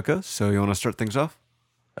see how it goes. So you want to start things off?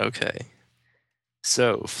 Okay.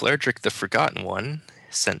 So Flairdrick the Forgotten One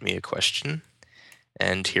sent me a question,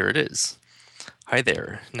 and here it is. Hi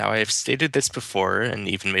there. Now I have stated this before and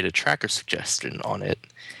even made a tracker suggestion on it.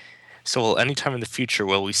 So anytime in the future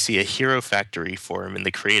will we see a Hero Factory forum in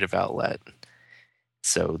the creative outlet?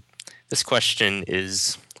 So this question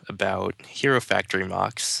is about Hero Factory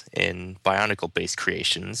mocks in Bionicle-based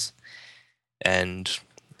creations, and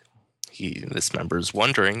this member is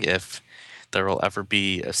wondering if there will ever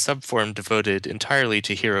be a subforum devoted entirely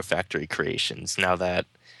to Hero Factory creations now that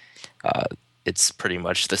it's pretty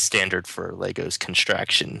much the standard for Lego's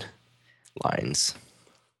construction lines.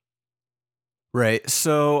 Right.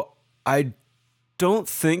 So I don't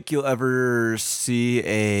think you'll ever see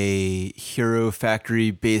a Hero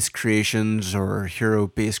Factory based creations or Hero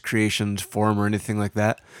based creations forum or anything like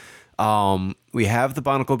that. We have the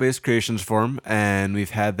Bionicle based creations forum, and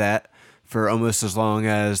we've had that for almost as long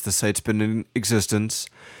as the site's been in existence.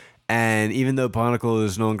 And even though Bionicle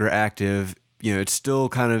is no longer active, it still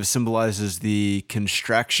kind of symbolizes the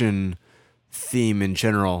construction theme in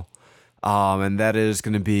general. And that is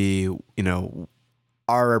going to be,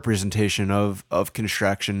 our representation of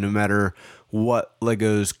construction, no matter what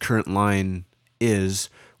Lego's current line is,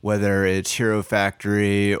 whether it's Hero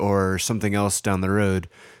Factory or something else down the road.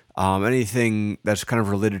 Anything that's kind of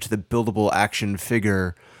related to the buildable action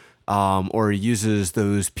figure, or uses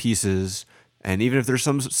those pieces, and even if there's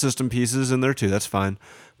some system pieces in there too, that's fine.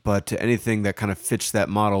 But anything that kind of fits that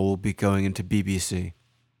model will be going into BBC.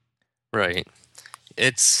 Right.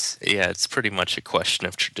 It's pretty much a question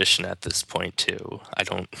of tradition at this point too.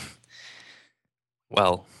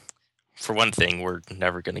 Well, for one thing, we're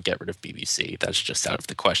never going to get rid of BBC. That's just out of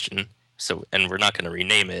the question. So, and we're not going to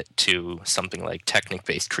rename it to something like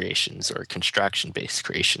Technic-based creations or construction-based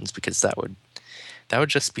creations, because that would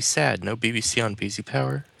just be sad. No BBC on BZ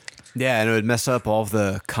Power. Yeah, and it would mess up all of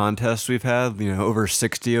the contests we've had, over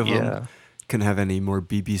 60 of them. Couldn't have any more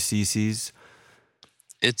BBCCs.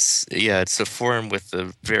 It's a forum with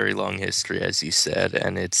a very long history, as you said,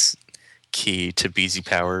 and it's key to BZ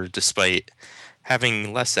Power. Despite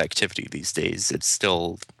having less activity these days, it's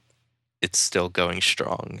still going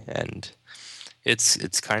strong, and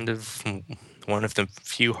it's kind of one of the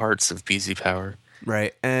few hearts of BZ Power.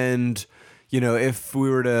 Right, and if we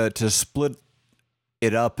were to split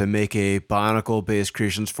it up and make a Bionicle-based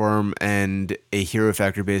creations forum and a Hero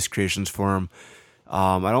Factory-based creations forum,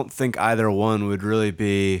 I don't think either one would really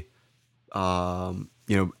be,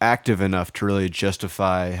 active enough to really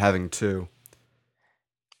justify having two.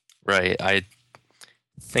 Right. I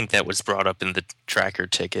think that was brought up in the tracker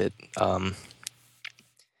ticket.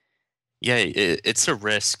 It's a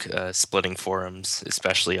risk splitting forums,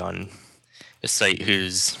 especially on a site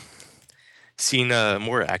who's seen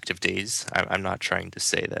more active days. I'm not trying to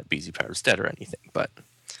say that BZ Power is dead or anything, but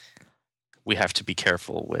we have to be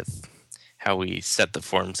careful with how we set the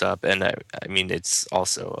forums up. And I mean, it's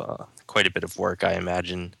also quite a bit of work, I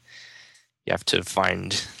imagine. You have to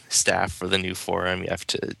find staff for the new forum. You have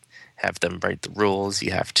to have them write the rules.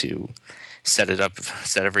 You have to set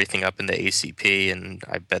everything up in the ACP, and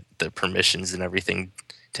I bet the permissions and everything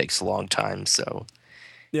takes a long time. So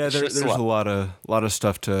yeah, there's a lot of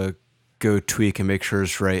stuff to go tweak and make sure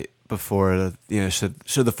it's right before,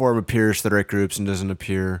 so the forum appears to the right groups and doesn't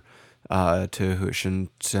appear to who it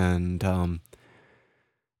shouldn't. And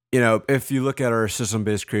if you look at our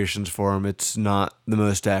system-based creations forum, it's not the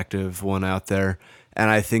most active one out there. And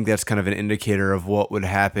I think that's kind of an indicator of what would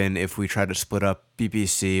happen if we tried to split up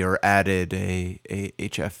BBC or added a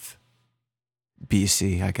HFBC,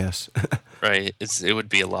 I guess. Right. It would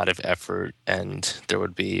be a lot of effort, and there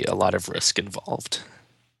would be a lot of risk involved.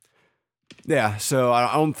 Yeah, so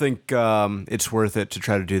I don't think it's worth it to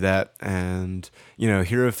try to do that. And,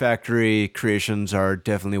 Hero Factory creations are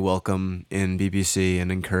definitely welcome in BBC and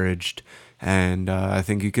encouraged. And I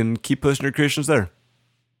think you can keep posting your creations there.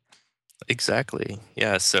 Exactly.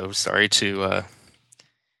 Yeah, so sorry to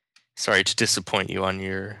disappoint you on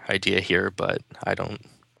your idea here, but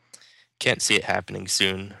can't see it happening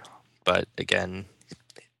soon. But again,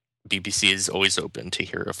 BBC is always open to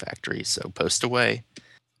Hero Factory, so post away.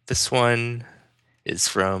 This one is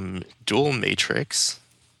from Dual Matrix.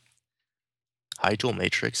 Hi, Dual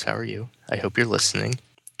Matrix. How are you? I hope you're listening.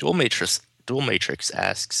 Dual Matrix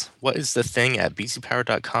asks, what is the thing at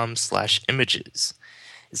bcpower.com/images?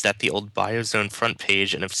 Is that the old Biozone front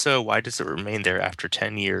page? And if so, why does it remain there after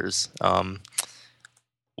 10 years?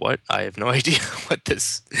 What? I have no idea what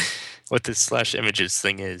this /images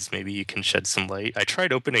thing is. Maybe you can shed some light. I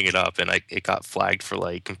tried opening it up and it got flagged for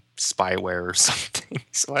like spyware or something.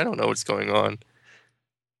 So I don't know what's going on.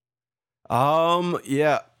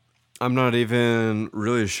 Yeah, I'm not even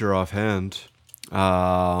really sure offhand.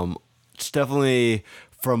 It's definitely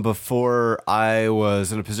from before I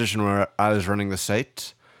was in a position where I was running the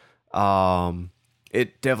site.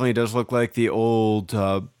 It definitely does look like the old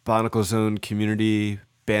Bionicle Zone community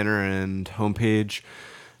banner and homepage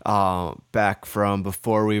back from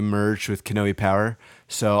before we merged with Kanoe Power.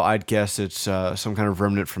 So I'd guess it's some kind of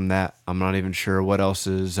remnant from that. I'm not even sure what else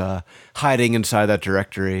is hiding inside that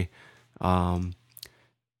directory. Doesn't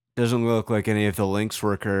look like any of the links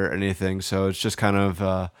work or anything, so it's just kind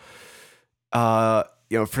of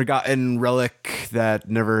forgotten relic that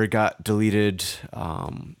never got deleted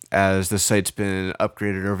as the site's been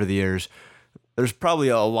upgraded over the years. There's probably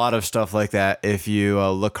a lot of stuff like that if you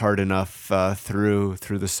look hard enough through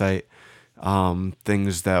the site.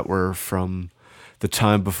 Things that were from the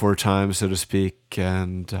time before time, so to speak,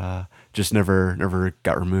 and just never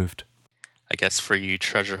got removed. I guess for you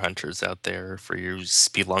treasure hunters out there, for you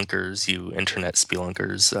spelunkers, you internet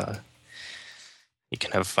spelunkers, you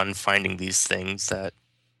can have fun finding these things that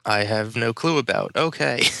I have no clue about.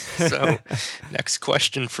 Okay, so next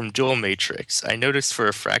question from Dual Matrix. I noticed for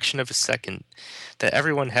a fraction of a second that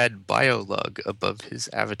everyone had BioLug above his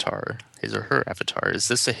avatar, his or her avatar. Is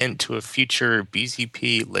this a hint to a future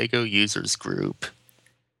BZP LEGO users group?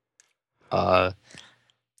 You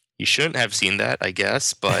shouldn't have seen that, I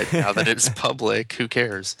guess, but now that it's public, who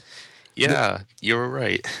cares? Yeah, you were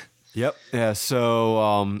right. Yep. Yeah.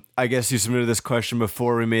 So I guess you submitted this question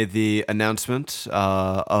before we made the announcement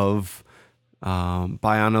of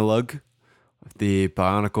Bionilug, the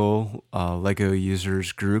Bionicle LEGO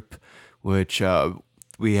users group, which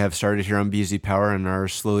we have started here on BZ Power and are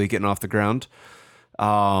slowly getting off the ground.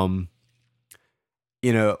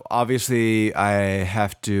 Obviously I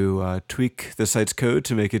have to tweak the site's code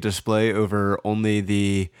to make it display over only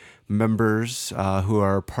the members who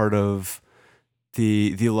are part of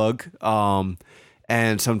the lug.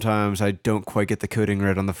 And sometimes I don't quite get the coding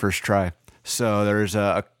right on the first try. So there's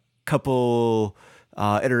a couple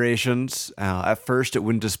iterations. At first, it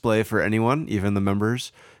wouldn't display for anyone, even the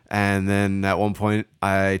members. And then at one point,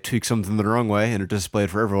 I tweaked something the wrong way, and it displayed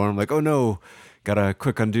for everyone. I'm like, oh no, gotta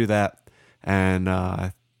quick undo that. And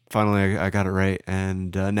finally, I got it right.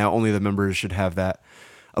 And now only the members should have that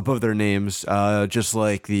above their names, just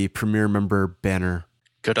like the Premier member banner.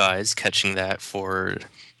 Good eyes catching that for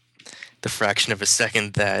the fraction of a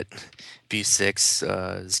second that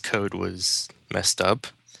B6's code was messed up.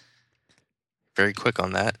 Very quick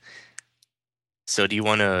on that. So do you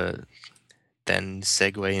want to then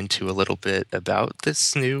segue into a little bit about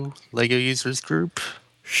this new LEGO users group?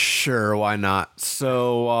 Sure, why not?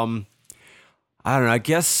 So, I don't know, I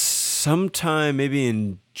guess sometime maybe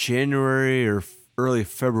in January or early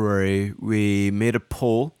February, we made a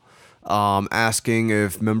poll asking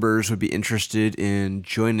if members would be interested in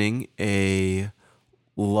joining a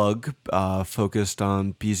lug focused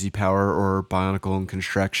on BZ Power or Bionicle and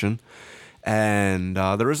construction. And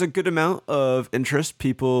there was a good amount of interest.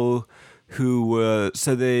 People who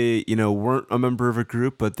said they, weren't a member of a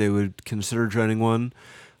group, but they would consider joining one,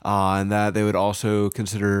 and that they would also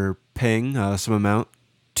consider paying some amount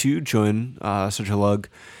to join such a lug.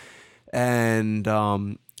 And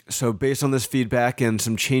So based on this feedback and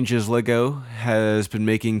some changes LEGO has been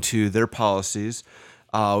making to their policies,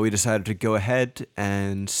 we decided to go ahead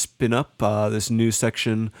and spin up this new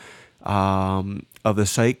section of the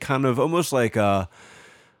site, kind of almost like a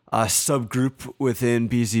subgroup within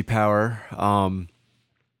BZ Power.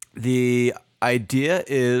 The idea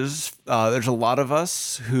is there's a lot of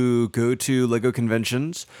us who go to LEGO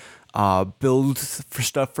conventions, build for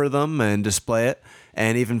stuff for them and display it.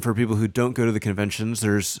 And even for people who don't go to the conventions,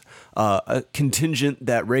 there's a contingent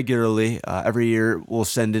that regularly, every year, will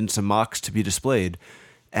send in some mocks to be displayed.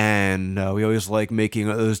 And we always like making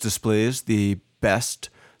those displays the best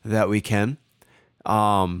that we can.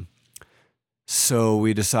 So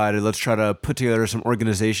we decided let's try to put together some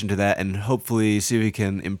organization to that and hopefully see if we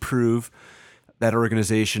can improve that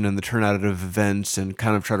organization and the turnout of events and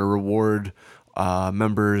kind of try to reward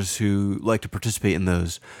members who like to participate in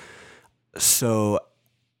those. So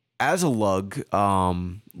as a lug,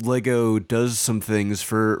 LEGO does some things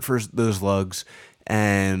for those lugs,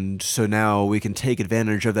 and so now we can take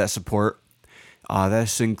advantage of that support.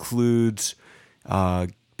 This includes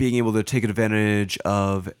being able to take advantage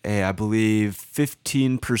of a, I believe,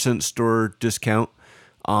 15% store discount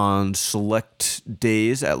on select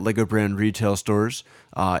days at LEGO brand retail stores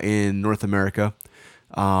in North America.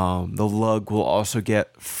 The lug will also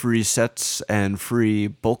get free sets and free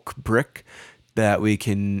bulk brick that we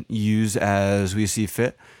can use as we see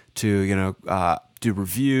fit to, do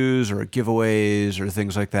reviews or giveaways or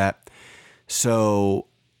things like that. So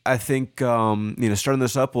I think, starting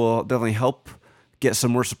this up will definitely help get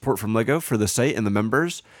some more support from LEGO for the site and the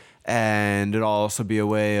members. And it'll also be a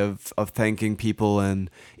way of thanking people and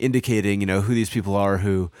indicating, who these people are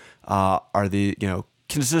who are the,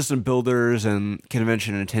 consistent builders and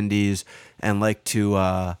convention attendees and like to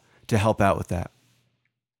help out with that.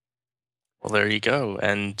 Well, there you go.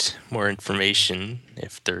 And more information,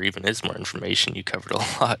 if there even is more information, you covered a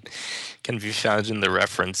lot, can be found in the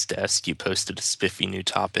reference desk. You posted a spiffy new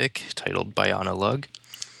topic titled Biana Lug.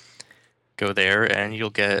 Go there and you'll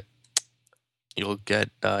get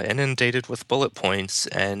inundated with bullet points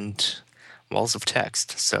and walls of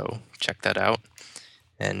text. So check that out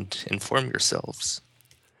and inform yourselves.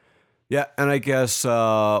 Yeah, and I guess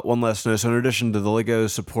one last note. So in addition to the LEGO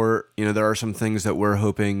support, there are some things that we're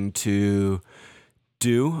hoping to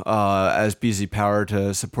do as BZ Power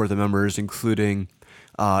to support the members, including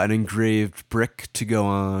an engraved brick to go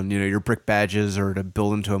on, your brick badges or to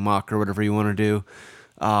build into a mock or whatever you want to do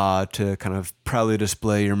to kind of proudly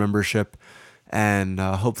display your membership. And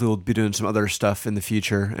hopefully we'll be doing some other stuff in the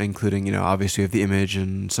future, including, obviously we have the image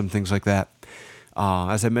and some things like that.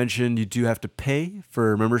 As I mentioned, you do have to pay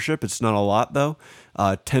for membership. It's not a lot, though.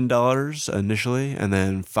 $10 initially, and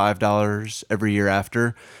then $5 every year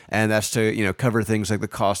after. And that's to cover things like the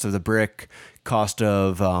cost of the brick, cost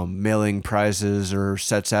of mailing prizes or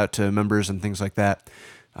sets out to members and things like that.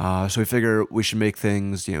 So we figure we should make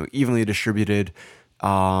things evenly distributed.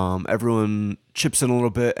 Everyone chips in a little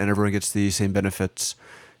bit, and everyone gets the same benefits.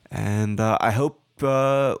 And I hope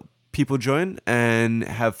people join and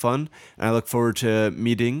have fun. And I look forward to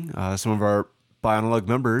meeting some of our Biana Lug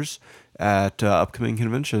members at upcoming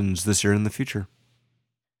conventions this year and in the future.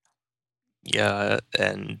 Yeah,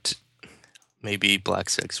 and maybe Black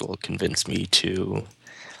Six will convince me to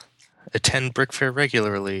attend Brick Fair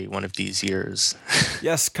regularly one of these years.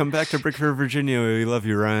 Yes, come back to Brick Fair, Virginia. We love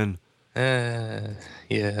you, Ryan.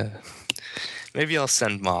 Yeah. Maybe I'll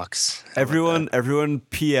send mocks. Everyone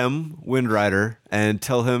PM Windrider and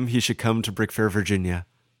tell him he should come to Brick Fair, Virginia.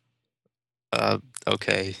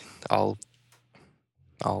 Okay. I'll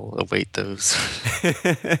await those.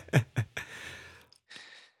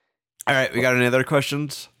 All right, we got any other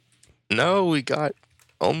questions? No, we got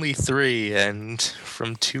only 3 and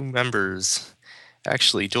from 2 members.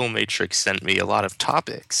 Actually, Dual Matrix sent me a lot of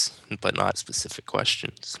topics, but not specific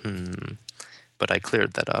questions. But I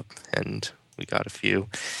cleared that up and we got a few.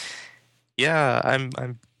 Yeah,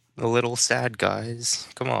 I'm a little sad, guys.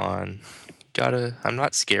 Come on. I'm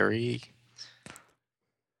not scary.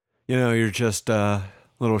 You're just a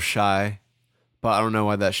little shy, but I don't know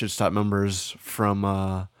why that should stop members from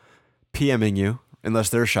PMing you, unless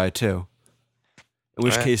they're shy too. In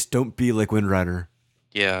which case, don't be like Windrider.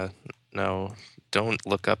 Yeah, no, don't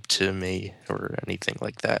look up to me or anything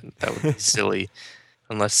like that. That would be silly,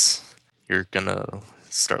 unless you're gonna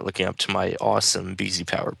start looking up to my awesome BZ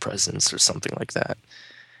Power presence or something like that,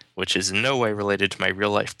 which is in no way related to my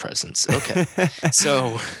real life presence. Okay,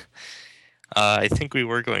 so I think we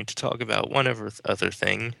were going to talk about one other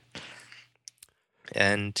thing,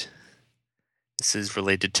 and this is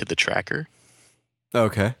related to the tracker.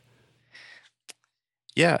 Okay.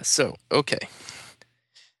 Yeah, so, okay.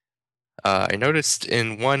 I noticed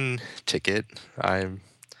in one ticket, I'm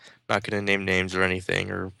not going to name names or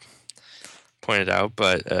anything or point it out,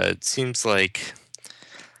 but it seems like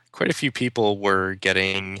quite a few people were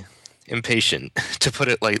getting impatient, to put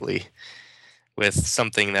it lightly, with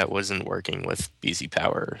something that wasn't working with BZ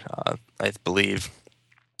Power. I believe,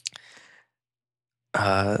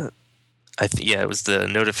 uh, yeah, it was the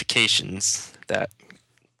notifications that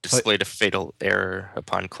But displayed a fatal error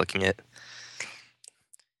upon clicking it.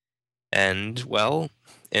 And well,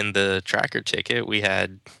 in the tracker ticket, we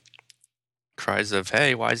had cries of,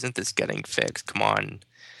 "Hey, why isn't this getting fixed? Come on,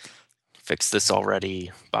 fix this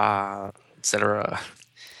already!" Bah, etc.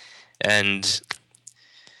 And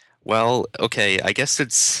well, okay, I guess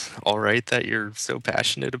it's all right that you're so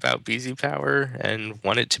passionate about BZ Power and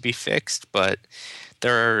want it to be fixed, but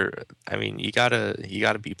there are, I mean, you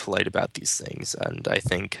gotta be polite about these things, and I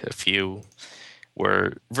think a few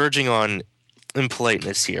were verging on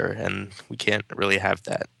impoliteness here, and we can't really have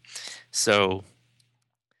that. So,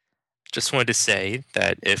 just wanted to say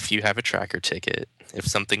that if you have a tracker ticket, if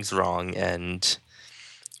something's wrong and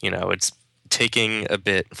it's taking a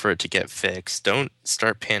bit for it to get fixed, don't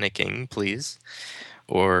start panicking, please,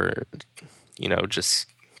 or just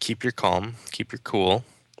keep your calm, keep your cool,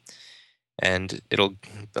 and it'll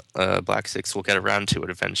Black Six will get around to it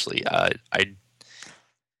eventually. I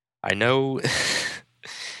know.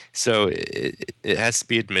 So it has to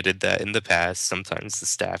be admitted that in the past, sometimes the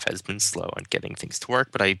staff has been slow on getting things to work,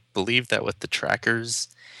 but I believe that with the trackers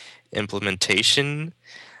implementation,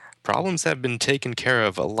 problems have been taken care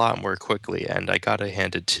of a lot more quickly. And I gotta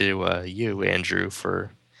hand it to you, Andrew,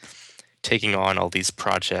 for taking on all these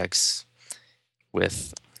projects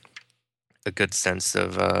with a good sense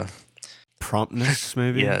of promptness,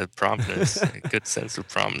 maybe. yeah, promptness, a good sense of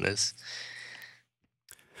promptness.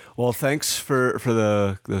 Well, thanks for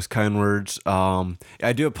those kind words.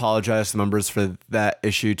 I do apologize to the members for that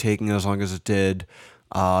issue taking as long as it did.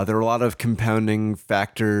 There were a lot of compounding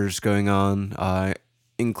factors going on,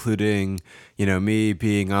 including me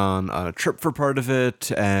being on a trip for part of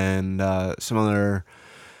it, and some other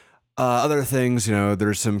things.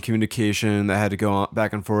 There's some communication that had to go on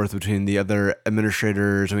back and forth between the other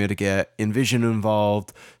administrators, and we had to get Envision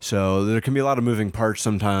involved. So there can be a lot of moving parts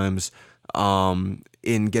sometimes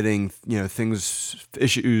in getting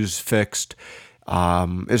issues fixed.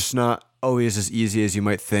 It's not always as easy as you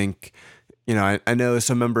might think. I know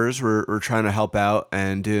some members were trying to help out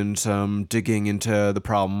and doing some digging into the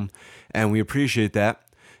problem, and we appreciate that.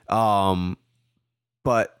 But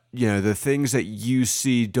the things that you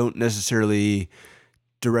see don't necessarily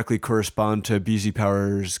directly correspond to BZ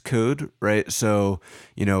Power's code, right? So,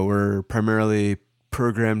 we're primarily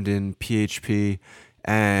programmed in PHP,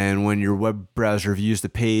 and when your web browser views the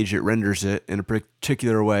page, it renders it in a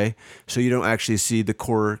particular way, so you don't actually see the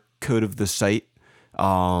core code of the site.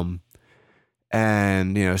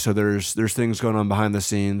 And so there's things going on behind the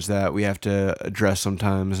scenes that we have to address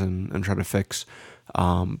sometimes and try to fix.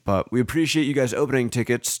 But we appreciate you guys opening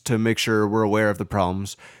tickets to make sure we're aware of the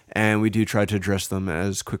problems, and we do try to address them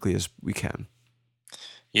as quickly as we can.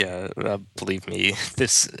 Yeah, believe me,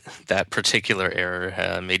 that particular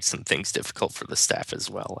error made some things difficult for the staff as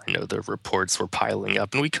well. I know the reports were piling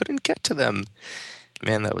up, and we couldn't get to them.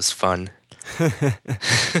 Man, that was fun.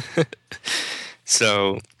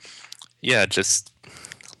 So, yeah, just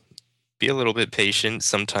be a little bit patient.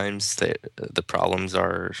 Sometimes the problems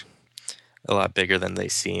are a lot bigger than they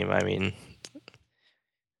seem. I mean,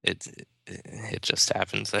 it just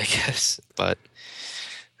happens, I guess. But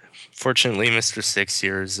fortunately, Mr. Six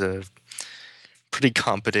here is a pretty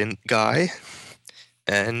competent guy,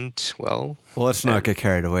 and well, let's not get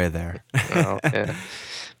carried away there. well, yeah.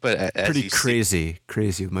 But as pretty you crazy.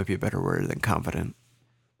 Crazy might be a better word than confident.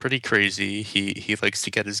 Pretty crazy. He likes to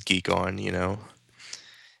get his geek on,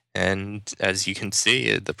 and as you can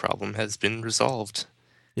see, the problem has been resolved.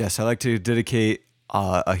 Yes, I like to dedicate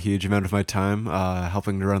a huge amount of my time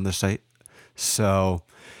helping to run the site. So,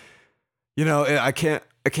 I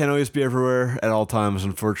can't always be everywhere at all times,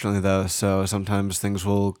 unfortunately, though. So sometimes things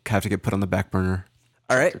will have to get put on the back burner.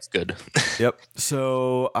 All right. That's good. Yep.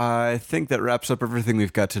 So I think that wraps up everything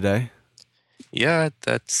we've got today. Yeah,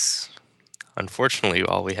 that's unfortunately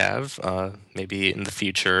all we have. Maybe in the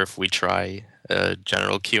future, if we try a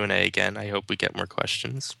general Q&A again, I hope we get more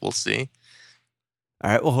questions. We'll see.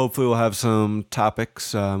 All right. Well, hopefully we'll have some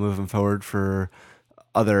topics moving forward for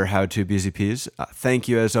other how-to BZPs. Thank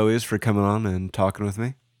you, as always, for coming on and talking with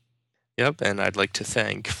me. Yep, and I'd like to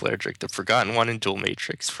thank Flairdrick the Forgotten One and Dual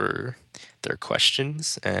Matrix for their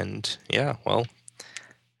questions. And yeah, well,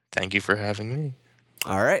 thank you for having me.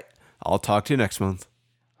 All right. I'll talk to you next month.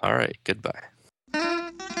 All right. Goodbye.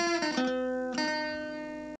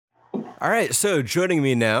 All right, so joining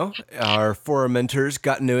me now are four mentors,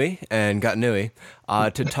 Gatanui and Gatanui,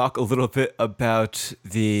 to talk a little bit about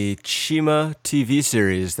the Chima TV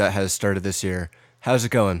series that has started this year. How's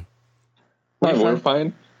it going? Hi, we're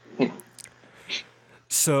fine.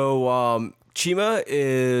 So, Chima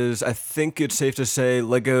is, I think it's safe to say,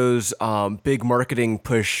 Lego's big marketing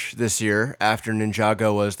push this year after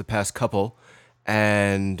Ninjago was the past couple.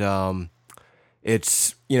 And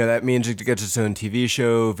it's, that means it gets its own TV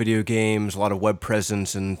show, video games, a lot of web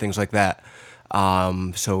presence, and things like that.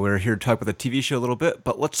 So we're here to talk about the TV show a little bit,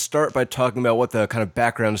 but let's start by talking about what the kind of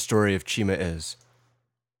background story of Chima is.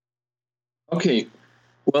 Okay,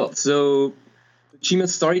 well, so the Chima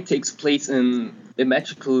story takes place in a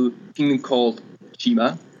magical kingdom called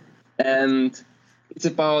Chima, and it's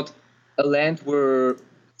about a land where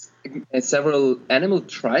several animal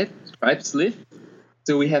tribes live.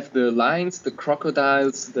 So we have the lions, the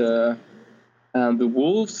crocodiles, the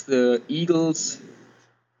wolves, the eagles,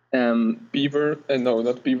 beaver, no,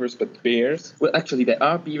 not beavers, but bears. Well, actually, there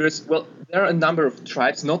are beavers. Well, there are a number of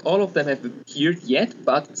tribes. Not all of them have appeared yet,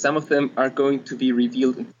 but some of them are going to be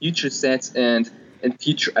revealed in future sets and in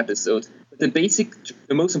future episodes. But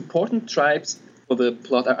the most important tribes for the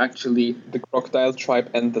plot are actually the crocodile tribe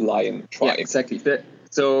and the lion tribe. Yeah, exactly. The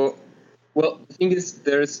thing is,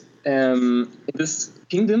 there's in this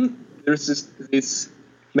kingdom, there's this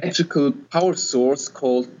magical power source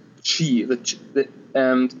called Chi. The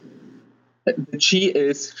Chi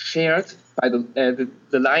is shared by the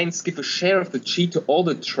lions give a share of the Chi to all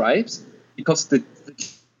the tribes because the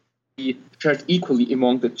Chi shared equally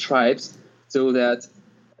among the tribes, so that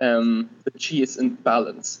the Chi is in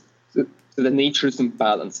balance. So the nature is in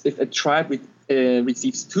balance. If a tribe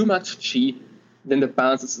receives too much Chi, then the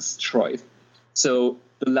balance is destroyed. So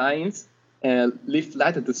the lions live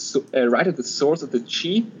right at the source of the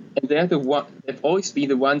Chi, and they've always been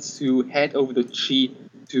the ones who hand over the Chi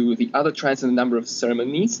to the other tribes in a number of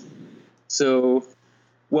ceremonies. So,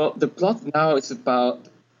 well, the plot now is about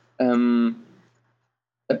a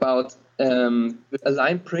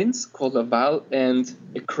lion prince called Laval and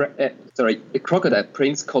a crocodile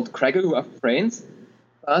prince called Cragar, who are friends,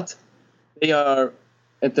 but they're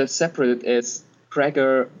separated as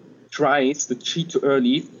Cragar tries the Chi too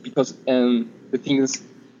early because the thing is,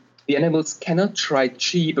 the animals cannot try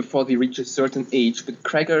Chi before they reach a certain age, but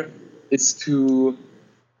Cragar is too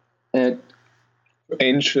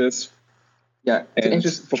anxious. Yeah, and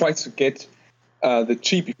tries to get the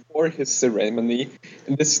Chi before his ceremony,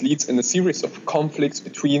 and this leads in a series of conflicts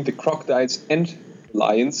between the crocodiles and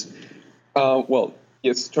lions.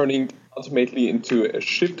 It's turning ultimately into a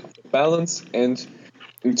shift of the balance and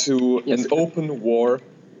into an open war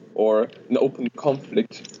or an open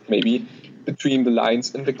conflict, maybe, between the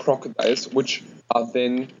lions and the crocodiles, which are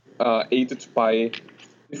then aided by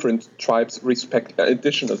different tribes,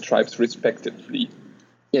 additional tribes, respectively.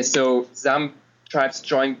 Yeah, so some tribes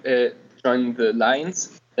join the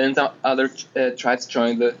lions, and some other tribes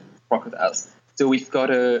join the crocodiles. So we've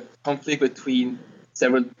got a conflict between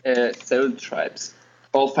several tribes,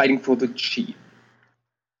 all fighting for the Chi.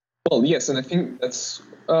 Well, yes, and I think that's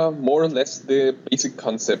more or less the basic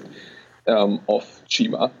concept of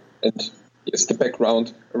Chima, and yes, the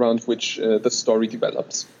background around which the story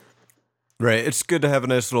develops. Right. It's good to have a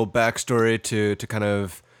nice little backstory to kind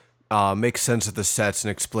of make sense of the sets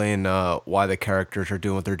and explain why the characters are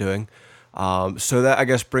doing what they're doing. So that, I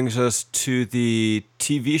guess, brings us to the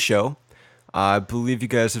TV show. I believe you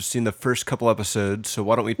guys have seen the first couple episodes, so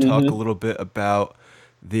why don't we talk a little bit about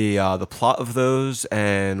the plot of those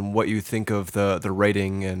and what you think of the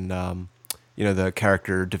writing and the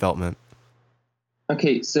character development.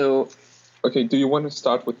 Okay, do you want to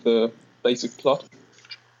start with the basic plot?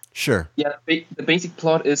 Sure. Yeah, the basic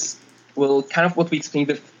plot is, well, kind of what we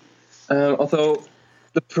explained. Although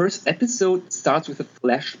the first episode starts with a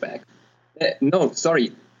flashback. The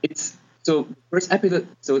first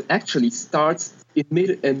episode actually starts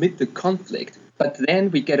amid the conflict, but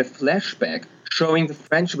then we get a flashback showing the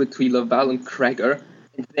friendship between Laval and Cragar,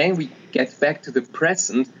 and then we get back to the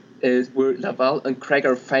present where Laval and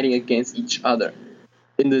Cragar are fighting against each other.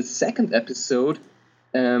 In the second episode,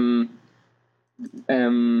 in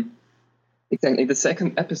the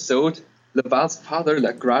second episode, Laval's father,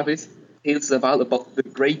 Lagravis, tells Laval about the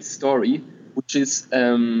great story, which is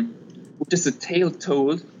a tale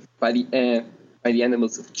told by the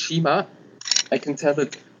animals of Chima. I can tell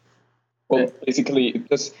that. Well, basically, it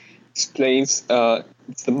just explains.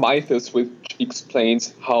 It's the mythos which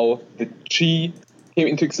explains how the Chi came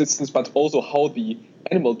into existence, but also how the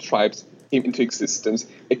animal tribes came into existence.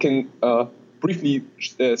 I can briefly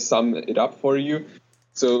sum it up for you.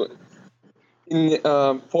 So,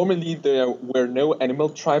 Formerly, there were no animal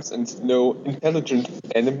tribes and no intelligent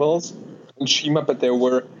animals in Shima, but there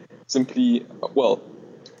were simply,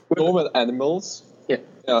 normal animals. Yeah,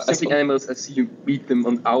 simply animals as you meet them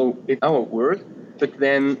in our world. But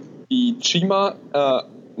then the Chima,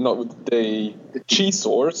 the Chi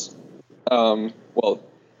source,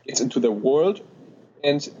 gets into the world,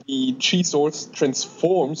 and the Chi source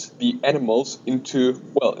transforms the animals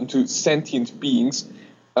into sentient beings,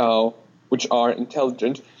 which are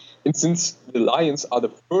intelligent. And since the lions are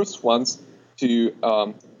the first ones to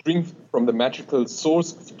drink from the magical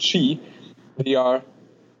source of Chi, they are,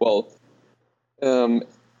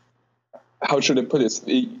 how should I put it?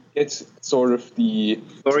 They get sort of the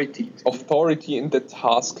authority in the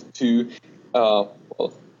task to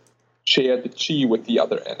share the chi with the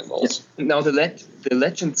other animals. Yeah. Now the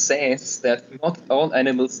legend says that not all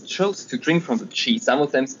animals chose to drink from the chi. Some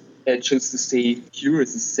of them chose to stay pure,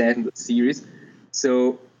 as is said in the series.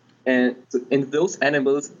 So, and those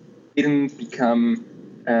animals didn't become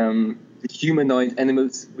the humanoid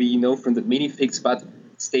animals we know from the minifigs, but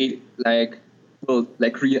stayed like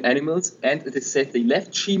real animals. And it is said they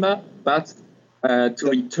left Shima, but to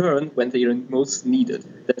return when they are most needed.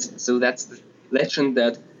 That's the legend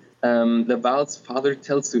that Laval's father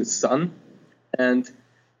tells to his son. And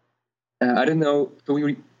I don't know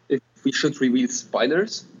if we should reveal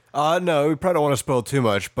spoilers. No, we probably don't want to spoil too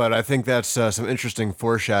much, but I think that's some interesting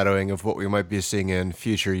foreshadowing of what we might be seeing in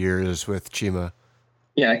future years with Chima.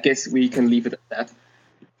 Yeah, I guess we can leave it at that.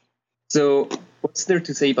 So, what's there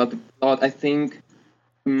to say about the plot? I think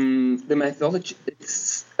the mythology.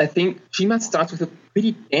 I think Chima starts with a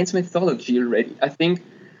pretty dense mythology already. I think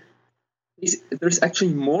there's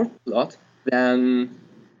actually more plot and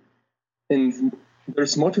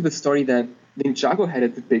there's more to the story than Ninjago had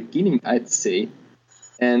at the beginning, I'd say.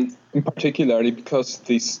 And in particularly because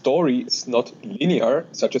the story is not linear,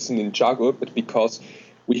 such as in Ninjago, but because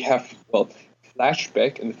we have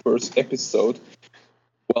flashback in the first episode.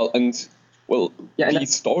 The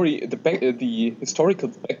story, the historical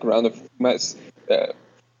background of Chima is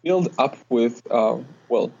built up with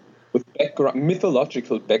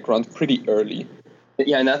mythological background pretty early.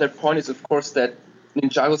 Yeah, another point is, of course, that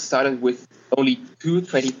Ninjago started with only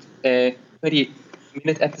 20-minute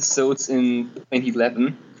episodes in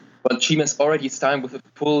 2011, but Chima's already started with a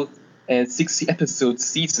full 60-episode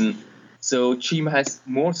season. So Chima has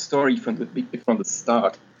more story from the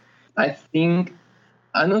start.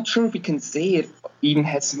 I'm not sure if we can say it even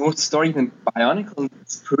has more story than Bionicle in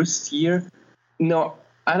its first year. No,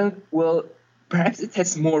 I don't. Well, perhaps it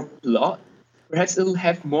has more plot. Perhaps it'll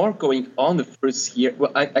have more going on the first year.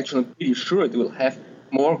 Well, I'm pretty sure it will have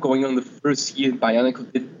more going on the first year than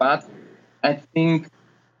Bionicle did. But I think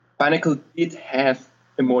Bionicle did have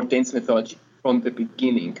a more dense mythology from the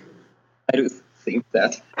beginning. I do think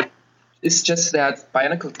that. It's just that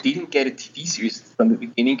Bionicle didn't get a TV series from the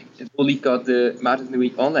beginning. It only got the Mata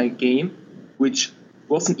Nui online game, which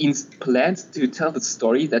wasn't even planned to tell the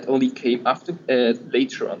story. That only came after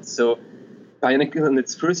later on. So Bionicle in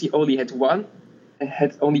its first year only had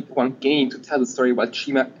only one game to tell the story, while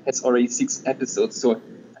Chima has already 6 episodes. So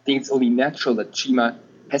I think it's only natural that Chima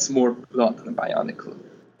has more plot than Bionicle.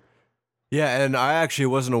 Yeah, and I actually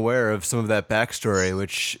wasn't aware of some of that backstory,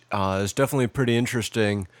 which is definitely pretty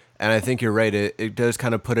interesting. And I think you're right. It does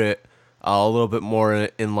kind of put it a little bit more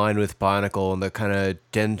in line with Bionicle and the kind of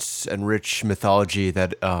dense and rich mythology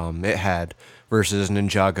that it had versus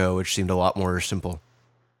Ninjago, which seemed a lot more simple.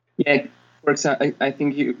 Yeah, for example, I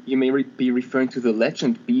think you may be referring to the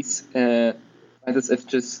legend beasts, as I've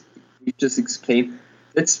just explained.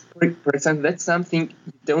 For example, that's something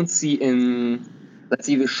you don't see in, let's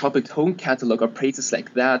say, the Shop at Home catalog or places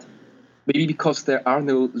like that. Maybe because there are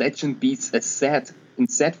no legend beasts in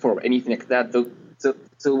set form or anything like that.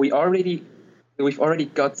 So we've already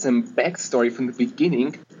got some backstory from the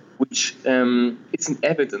beginning, which isn't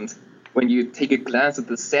evident when you take a glance at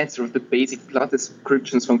the sets or the basic plot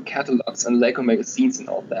descriptions from catalogs and Lego magazines and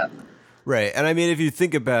all that. Right, and I mean, if you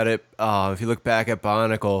think about it, if you look back at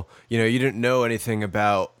Bionicle, you didn't know anything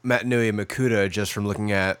about Matanui and Makuta just from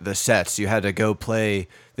looking at the sets. You had to go play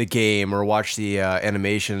the game or watch the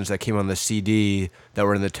animations that came on the CD that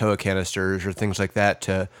were in the Toa canisters or things like that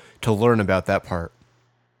to learn about that part.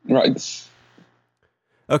 Right.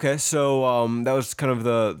 Okay, so that was kind of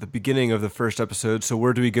the beginning of the first episode. So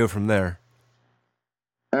where do we go from there?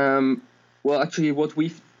 Well, actually, what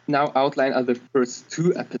we've now outlined are the first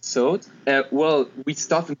 2 episodes. We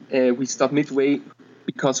stopped midway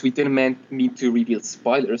because we didn't mean to reveal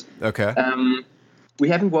spoilers. Okay. We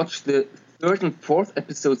haven't watched the 3rd and 4th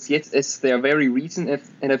episodes yet, as they are very recent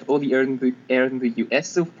and have only aired in the US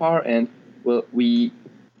so far, and well, we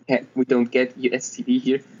don't get US TV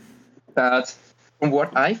here. But from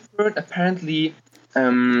what I've heard, apparently,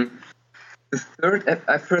 I've heard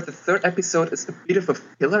the third episode is a bit of a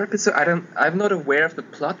filler episode. I'm not aware of the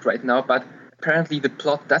plot right now, but apparently the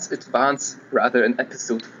plot does advance rather in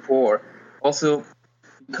episode 4. Also,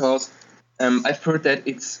 because I've heard that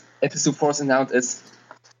it's episode 4 is announced as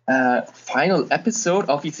final episode.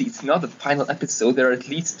 Obviously, it's not the final episode. There are at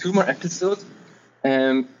least 2 more episodes.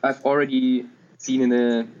 I've already seen in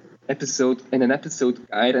an episode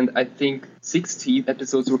guide, and I think 16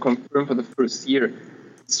 episodes were confirmed for the first year.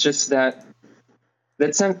 It's just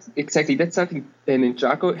that's something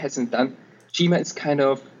Ninjago hasn't done. Chima is kind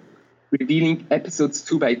of revealing episodes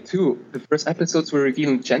 2 by 2. The first episodes were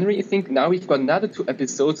revealed in January, I think. Now we've got another 2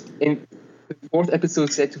 episodes, and the 4th episode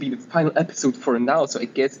is said to be the final episode for now. So I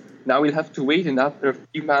guess now we'll have to wait another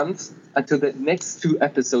few months until the next 2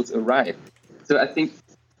 episodes arrive. So I think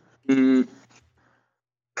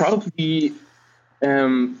probably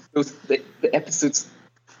the episodes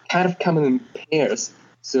kind of come in pairs.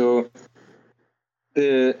 So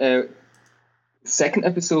the second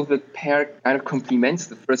episode, the pair kind of complements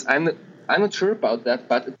the first. I'm not sure about that,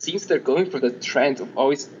 but it seems they're going for the trend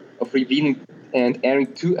of revealing and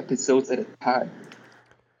airing 2 episodes at a time.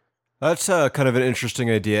 That's kind of an interesting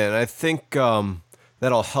idea, and I think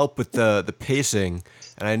that'll help with the pacing.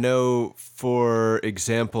 And I know, for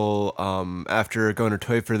example, after going to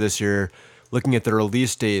Toy Fair this year, looking at the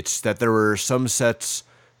release dates, that there were some sets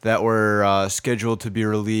that were scheduled to be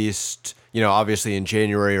released, obviously in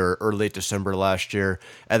January or late December last year,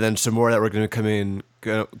 and then some more that were going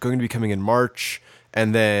to be coming in March,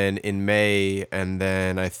 and then in May, and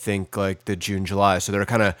then I think like the June, July. So they're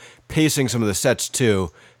kind of pacing some of the sets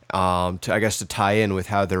too, to tie in with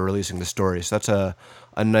how they're releasing the story. So that's a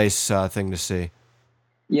nice thing to see.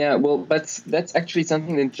 Yeah, well, but that's actually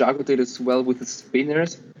something that Ninjago did as well with the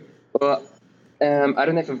spinners. Well, I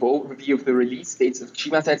don't have a full review of the release dates of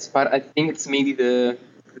Chima sets, but I think it's maybe the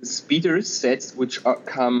speeder sets, which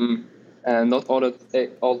come not all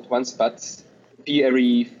at once, but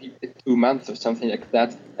every 2 months or something like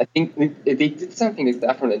that. I think they did something like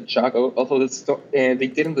that for Ninjago, although they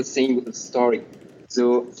didn't the same with the story.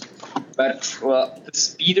 So, but the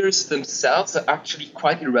speeders themselves are actually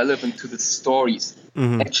quite irrelevant to the stories.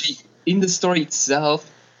 Mm-hmm. Actually, in the story itself,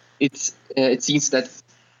 it seems that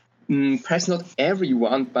perhaps not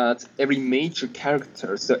everyone, but every major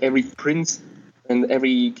character, so every prince and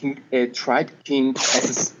every tribe king has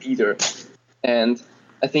a speeder. And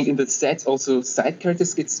I think in the sets also side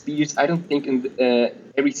characters get speeders. I don't think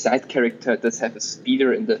every side character does have a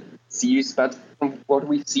speeder in the series, but from what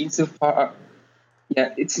we've seen so far,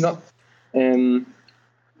 it's not.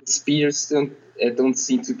 Speeders don't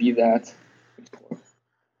seem to be that important.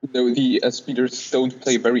 No, the speeders don't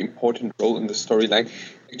play a very important role in the storyline.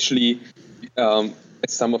 Actually, as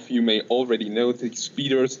some of you may already know, the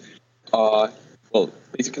speeders are,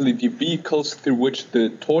 basically the vehicles through which the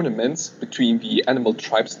tournaments between the animal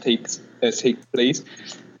tribes take place.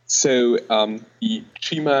 So the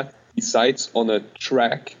Chima decides on a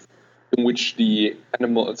track in which the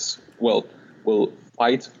animals will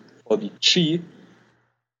fight for the chi,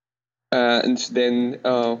 and then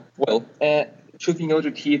it should be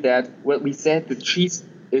noted here that we said the chi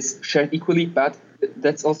is shared equally, but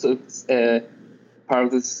that's also part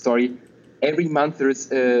of the story. Every month there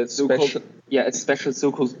is a special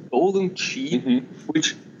so-called golden chi, mm-hmm.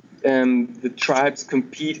 which the tribes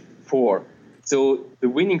compete for. So the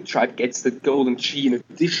winning tribe gets the golden chi in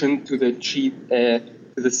addition to the chi,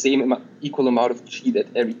 to the same equal amount of chi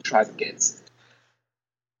that every tribe gets.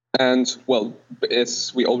 And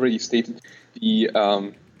as we already stated,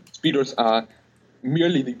 the speeders are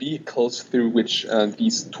merely the vehicles through which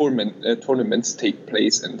these tournaments take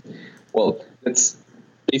place, and that's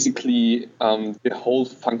basically the whole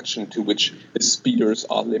function to which the speeders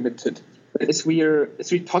are limited. But as we're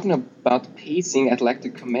talking about pacing, I'd like to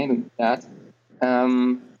comment on that.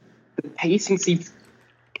 The pacing seems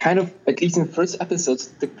kind of, at least in the first episodes,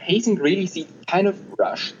 the pacing really seems kind of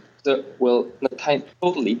rushed. So, not kind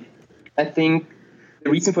totally. I think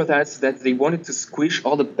the reason for that is that they wanted to squish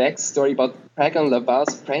all the backstory about Praga and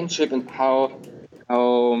Laval's friendship and how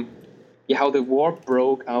the war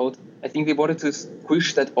broke out. I think they wanted to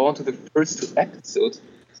squish that onto the first 2 episodes.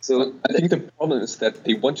 So I think the problem is that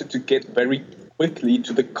they wanted to get very quickly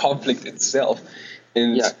to the conflict itself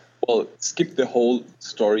and skip the whole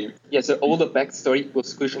story. Yeah, so all the backstory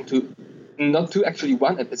was squished into not actually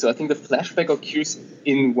 1 episode. I think the flashback occurs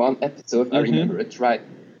in 1 episode, if I remember it right.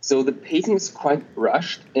 So the pacing is quite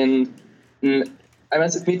rushed, and I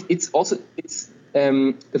must admit the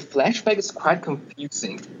flashback is quite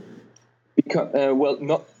confusing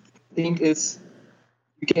Not thing is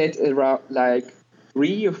you get around like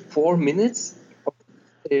 3 or 4 minutes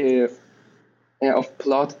of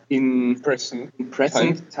plot in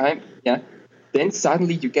Present time. Yeah. Then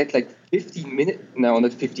suddenly you get like 15 minutes, no,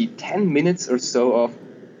 not 50, 10 minutes or so of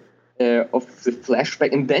the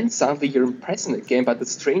flashback, and then suddenly you're in present again. But the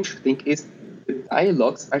strange thing is the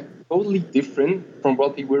dialogues are totally different from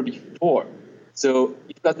what they were before. So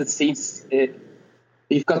you've got the same,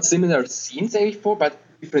 you've got similar scenes as before, but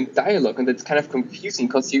different dialogue, and that's kind of confusing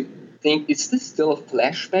because you think, is this still a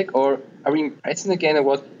flashback or are we in present again or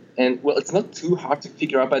what? And well, it's not too hard to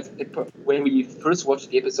figure out, but when we first watched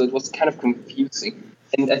the episode, it was kind of confusing,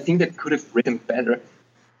 and I think that could have written better.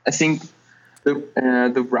 I think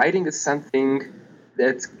the writing is something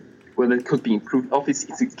that could be improved.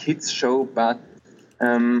 Obviously, it's a kids show, but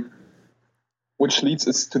which leads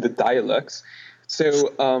us to the dialogues. So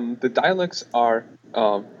the dialogues are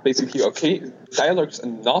basically okay. Dialogues are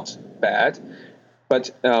not bad,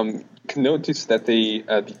 but you can notice that the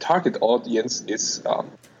target audience is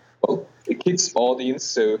a kids audience,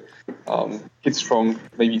 so kids from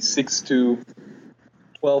maybe 6 to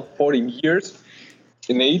 12, 14 years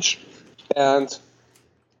in age, and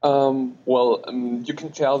you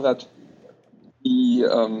can tell that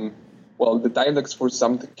the dialogues for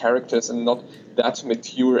some of the characters are not that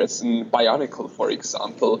mature as in Bionicle, for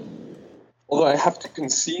example. Although I have to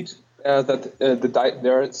concede that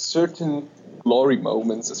there are certain glory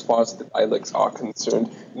moments as far as the dialogues are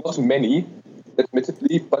concerned. Not many,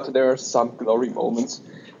 admittedly, but there are some glory moments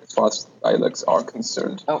as far as dialogues are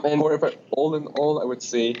concerned. However, all in all, I would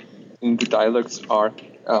say the dialogues are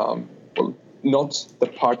not the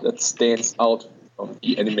part that stands out from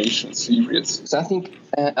the animation series. So I think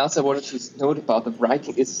else I wanted to note about the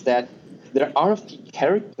writing is that there are a few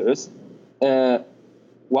characters,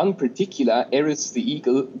 one particular, Ares the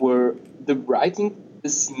Eagle, where the writing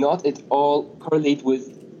does not at all correlate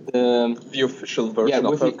with the official version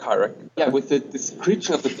of her character. Yeah, with the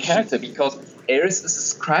description of the character, because Ares is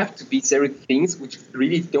described to be several things which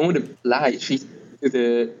really don't apply to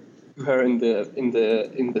her in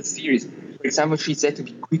the series. For example, she's said to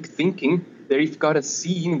be quick thinking. There you've got a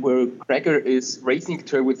scene where Gregor is racing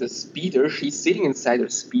to her with a speeder. She's sitting inside her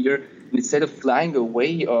speeder, and instead of flying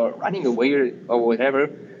away or running away or whatever,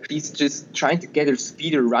 she's just trying to get her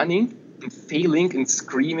speeder running and failing and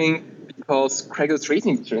screaming because Gregor's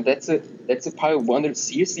racing to her. And that's a part of wonder.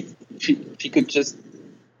 Seriously, she could just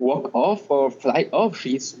walk off or fly off.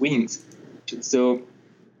 She has wings. So,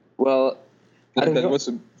 well, I don't know. That was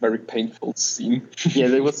a very painful scene. Yeah,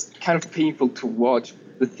 that was kind of painful to watch.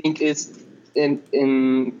 The thing is, you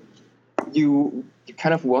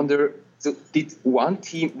kind of wonder, so did one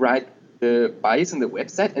team write the bias on the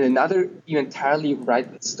website and another team entirely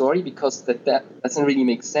write the story? Because that doesn't really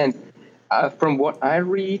make sense. From what I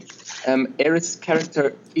read, Ares'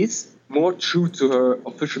 character is more true to her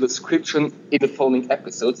official description in the following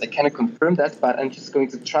episodes. I cannot confirm that, but I'm just going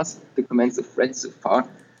to trust the comments I've read so far.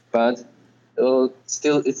 But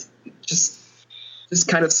still, it's just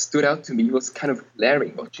kind of stood out to me. It was kind of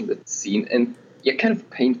glaring watching that scene, and yeah, kind of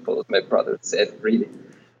painful, as my brother said, really.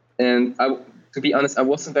 And to be honest, I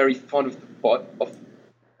wasn't very fond of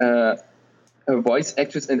a voice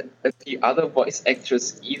actress and the other voice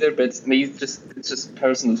actress either, but maybe it's just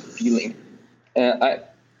personal feeling. I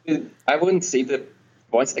wouldn't say the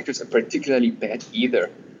voice actors are particularly bad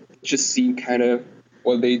either. It just seem kind of...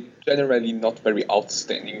 Well, they generally not very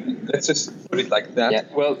outstanding. Let's just put it like that. Yeah,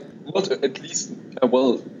 well, not at least. The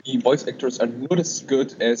voice actors are not as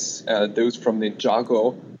good as those from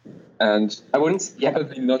Ninjago, and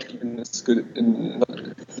probably not even as good,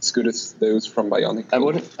 not as good as those from Bionicle.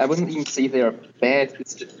 I wouldn't even say they are bad.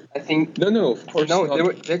 It's just, I think. No, of course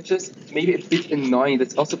not. They're just maybe a bit annoying.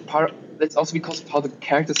 That's also because how the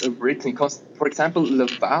characters are written. Because, for example,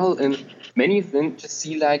 Laval and many of them just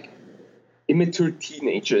see like immature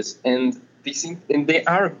teenagers, and they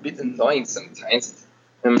are a bit annoying sometimes.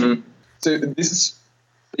 So this is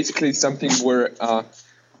basically something where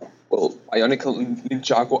Bionicle and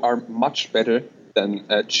Ninjago are much better than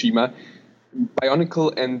Chima.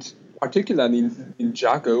 Bionicle and particularly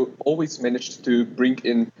Ninjago always managed to bring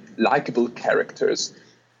in likable characters.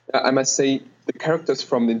 I must say the characters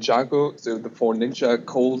from Ninjago, so the four ninja,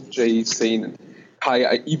 Cole, Jay, Zane, and Kai,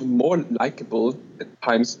 are even more likable at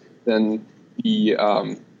times than the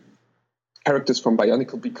characters from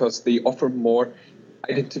Bionicle, because they offer more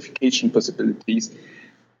identification possibilities.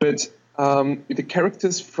 But the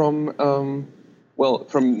characters from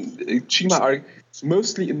Chima are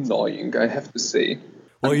mostly annoying, I have to say.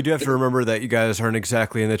 Well, you do have to remember that you guys aren't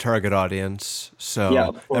exactly in the target audience, so Yeah,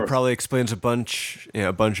 of that course. probably explains a bunch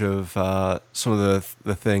of some of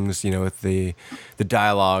the things, with the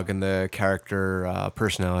dialogue and the character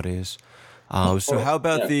personalities. So how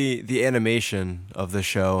about Yeah. the animation of the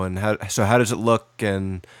show, and how does it look,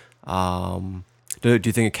 and do you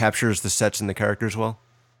think it captures the sets and the characters well?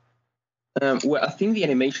 Well, I think the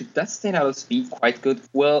animation does stand out as being quite good.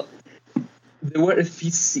 Well, there were a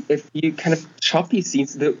few kind of choppy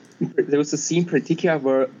scenes. There was a scene in particular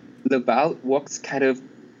where Laval walks kind of,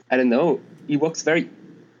 I don't know, he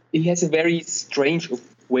has a very strange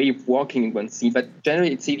way of walking in one scene, but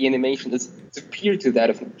generally I'd say the animation is superior to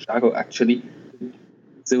that of Ninjago, actually.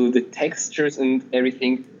 So the textures and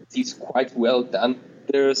everything seems quite well done.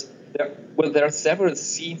 There are several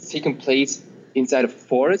scenes taking place inside a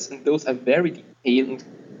forest, and those are very detailed and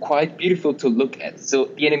quite beautiful to look at. So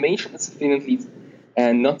the animation is definitely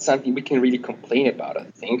not something we can really complain about, I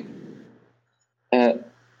think. Do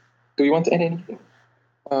you want to add anything?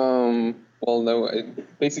 Well, no, I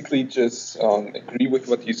basically just agree with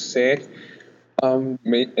what you said.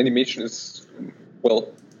 Animation is,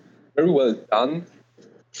 well, very well done.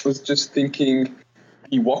 I was just thinking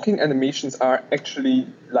the walking animations are actually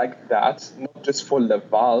like that, not just for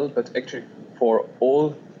Laval, but actually for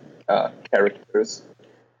all characters,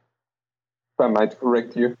 if I might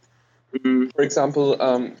correct you. For example,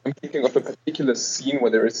 I'm thinking of a particular scene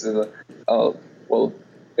where there is a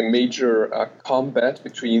major combat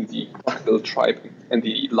between the crocodile tribe and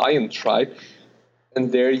the lion tribe,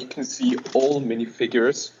 and there you can see all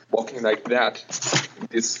minifigures walking like that, in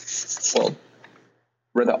this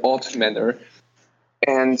rather odd manner.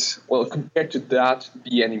 And well, compared to that,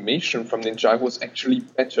 the animation from Ninjago was actually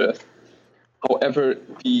better. However,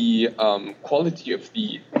 the quality of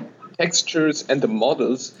the textures and the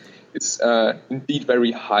models is indeed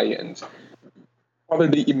very high and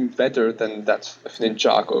probably even better than that of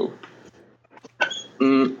Ninjago.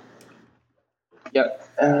 Yeah.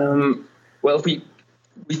 Well, we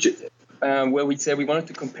said we wanted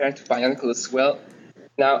to compare it to Bionicle as well.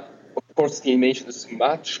 Now, of course, the animation is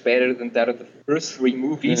much better than that of the first three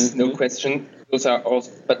movies, no question. Those are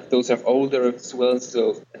older as well,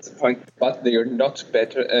 so that's the point. But they are not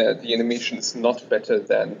better. The animation is not better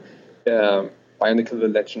than Bionicle: The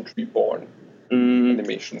Legend Reborn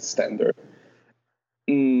animation standard.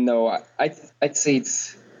 No, I'd say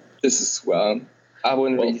it's just as well. I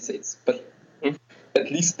wouldn't really say it's, but at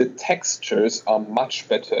least the textures are much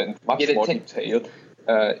better and much more detailed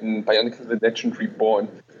in Bionicle: The Legend Reborn,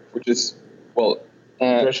 which is,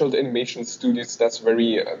 Threshold Animation Studios does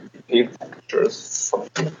very detailed textures from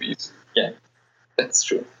movies. Yeah, that's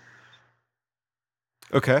true.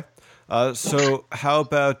 Okay. So how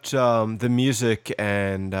about the music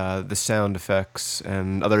and the sound effects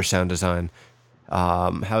and other sound design?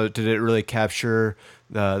 How did it really capture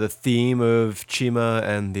the theme of Chima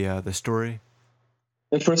and the story?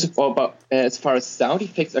 And first of all, as far as sound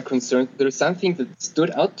effects are concerned, there's something that stood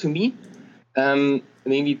out to me,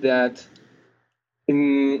 namely that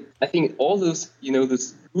I think all those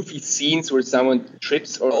those goofy scenes where someone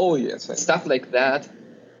trips or stuff like that,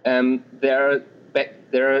 there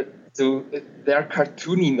are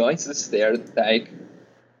cartoony noises there, like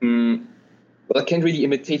I can't really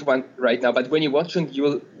imitate one right now, but when you watch them,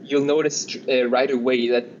 you'll notice right away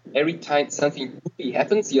that every time something goofy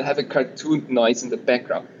happens, you have a cartoon noise in the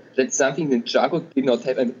background. That's something that Ninjago did not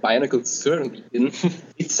have, and Bionicle certainly didn't.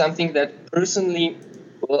 It's something that personally,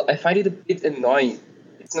 I find it a bit annoying.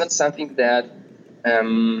 It's not something that,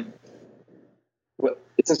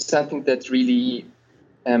 it's not something that really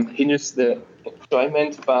hinders the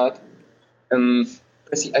enjoyment, but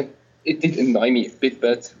it did annoy me a bit,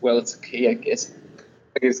 but it's okay, I guess.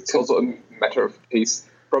 I guess it's also a matter of taste.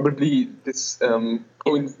 Probably this,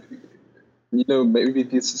 maybe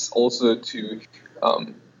this is also to,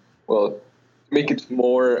 make it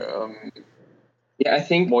more, I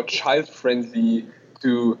think more child-friendly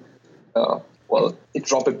to,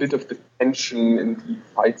 drop a bit of the tension in the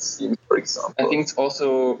fight scene, for example. I think it's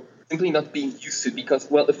also simply not being used to it, because,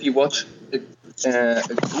 if you watch a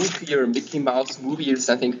Goofy or Mickey Mouse movie or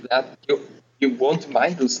something like that, you won't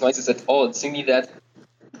mind those noises at all. It's simply that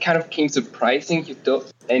it kind of came surprising,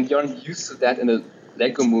 and you're not used to that in a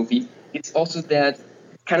Lego movie. It's also that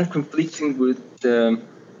it's kind of conflicting with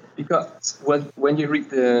because when you read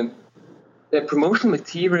the promotional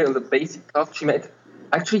material, the basic of Chima, it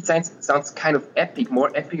actually sounds kind of epic,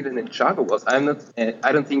 more epic than Ninjago was. I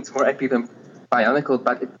don't think it's more epic than Bionicle,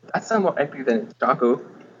 but it does sound more epic than Ninjago.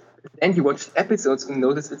 Then you watch the episodes and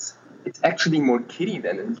notice it's actually more kiddie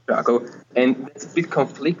than Ninjago, and that's a bit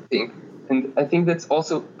conflicting. And I think that's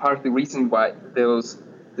also part of the reason why those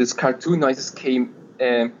this cartoon noises came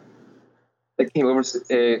over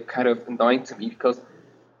kind of annoying to me, because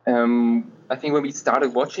I think when we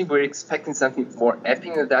started watching, we were expecting something more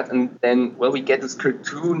epic than that, and then, well, we get this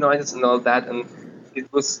cartoon noises and all that, and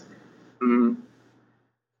it was, I'm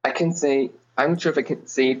not sure if I can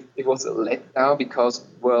say it was a letdown, because,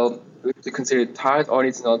 well, we have to consider target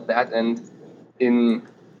audience and all that,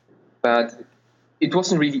 but it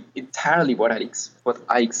wasn't really entirely what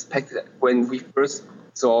I expected when we first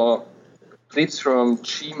saw clips from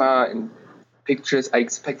Chima and pictures. I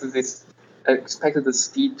expected the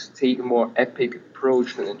Steed to take a more epic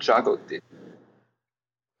approach than Ninjago did.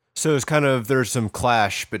 So it's kind of, there's some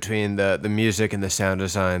clash between the music and the sound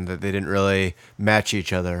design, that they didn't really match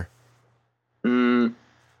each other.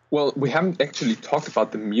 Well, we haven't actually talked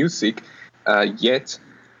about the music yet,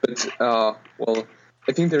 but well,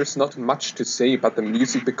 I think there's not much to say about the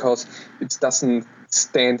music because it doesn't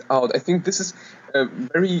stand out. I think this is a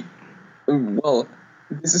very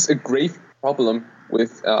this is a grave problem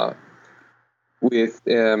with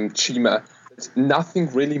Chima. Nothing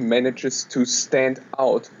really manages to stand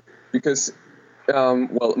out because,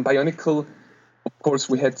 Bionicle, of course,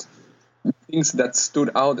 we had things that stood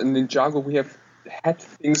out, and in Ninjago we have had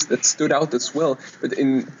things that stood out as well. But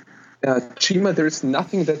in Chima, there is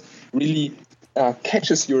nothing that really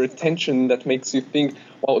catches your attention, that makes you think,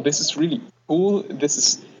 wow, this is really cool, this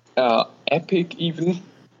is epic even.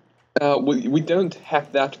 We don't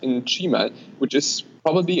have that in Chima, which is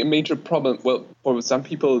probably a major problem. Well, for some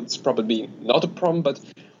people it's probably not a problem, but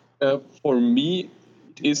for me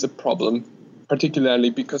it is a problem, particularly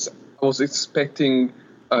because I was expecting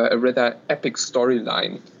a rather epic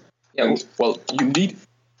storyline. Yeah. And, well, you need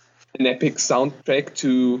an epic soundtrack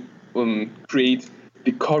to create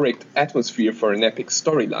the correct atmosphere for an epic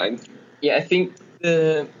storyline. Yeah, I think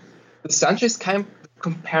the soundtrack is kind of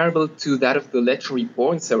comparable to that of The Legend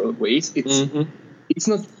Reborn in several ways. It's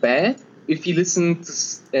not bad if you listen to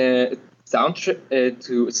soundtrack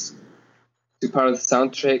to part of the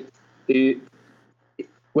soundtrack. It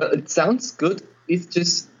sounds good. It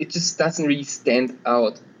just doesn't really stand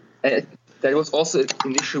out. That was also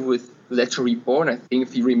an issue with Legend Reborn. I think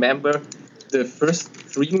if you remember, the first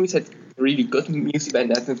 3 movies had really good music by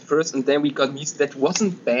that first, and then we got music that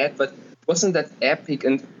wasn't bad, but wasn't that epic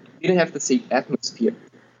and didn't have the same atmosphere.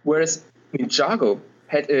 Whereas Ninjago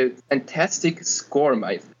had a fantastic score, in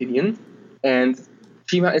my opinion, and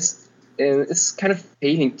Chima is kind of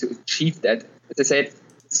failing to achieve that. As I said,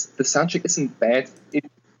 the soundtrack isn't bad. It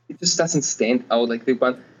just doesn't stand out like the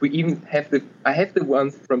one. We even have I have the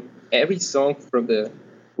one from every song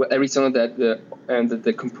every song that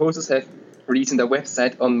the composers have released on their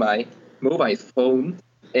website on my mobile phone,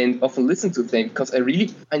 and often listen to them because I really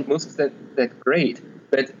find most of that great.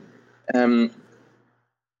 But I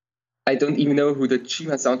don't even know who the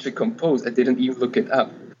Chima soundtrack composed. I didn't even look it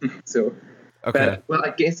up. So, Okay. But,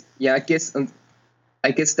 I guess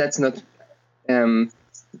that's not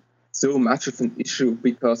so much of an issue,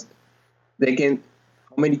 because again,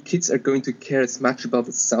 how many kids are going to care as much about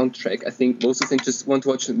the soundtrack? I think most of them just want to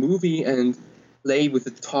watch the movie and play with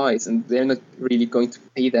the toys, and they're not really going to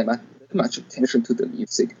pay that much attention to the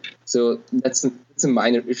music. So that's a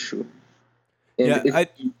minor issue. And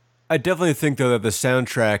I definitely think though that the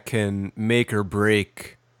soundtrack can make or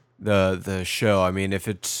break the show. I mean, if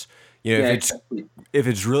it's if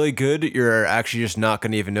it's really good, you're actually just not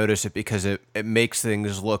going to even notice it because it makes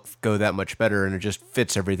things go that much better, and it just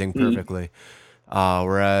fits everything perfectly.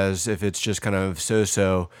 Whereas if it's just kind of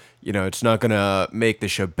so, it's not going to make the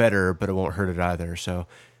show better, but it won't hurt it either. So,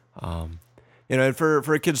 and for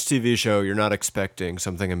a kids' TV show, you're not expecting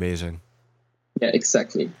something amazing. Yeah,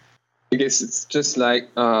 exactly. I guess it's just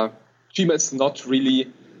like Chima is not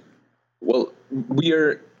really. Well,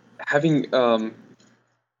 we're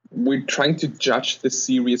trying to judge the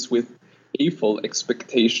series with A-full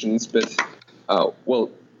expectations, but I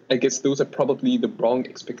guess those are probably the wrong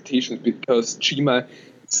expectations, because Chima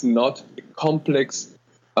is not a complex,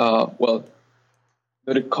 not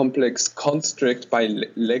a complex construct by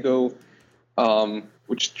Lego,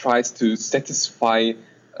 which tries to satisfy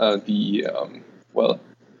the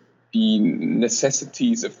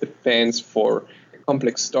necessities of the fans for a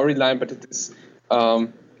complex storyline, but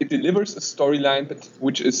it delivers a storyline, but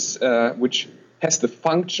which has the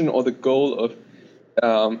function or the goal of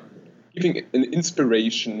giving an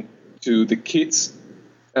inspiration to the kids,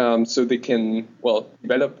 so they can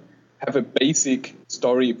have a basic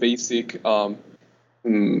story, basic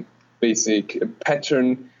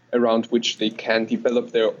pattern around which they can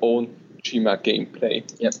develop their own Chima gameplay.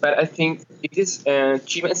 Yeah, but I think it is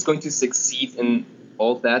Chima is going to succeed in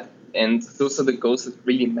all that, and those are the goals that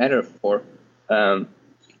really matter for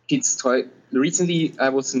kids' toy. Recently, I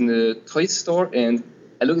was in the toy store and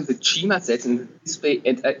I looked at the Chima sets in the display,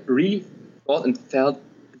 and I really thought and felt,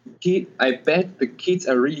 I bet the kids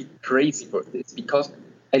are really crazy for this, because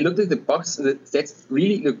I looked at the box and the sets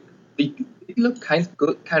really they look kind of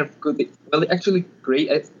good. They're actually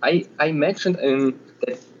great. I mentioned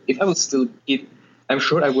that if I was still a kid, I'm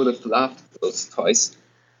sure I would have loved those toys.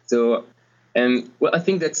 So, I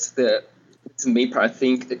think that's the main part. I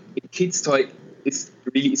think that the kids' toy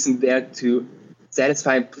isn't there to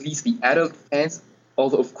satisfy and please the adult fans.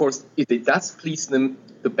 Although, of course, if it does please them,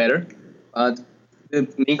 the better. But the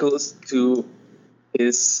main goal is to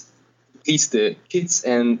please the kids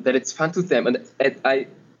and that it's fun to them. And I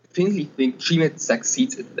definitely think Chima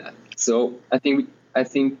succeeds at that. So I think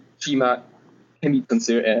Chima can be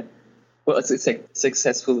considered a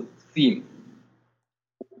successful theme.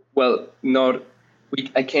 Well, we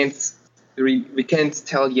can't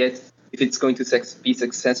tell yet if it's going to be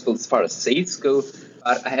successful as far as sales go,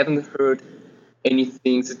 but I haven't heard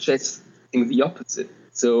anything suggesting the opposite.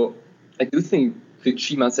 So I do think the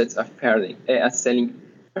Chima sets are selling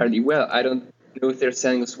fairly well. I don't know if they're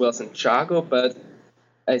selling as well as Ninjago, but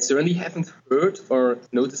I certainly haven't heard or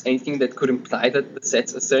noticed anything that could imply that the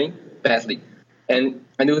sets are selling badly. And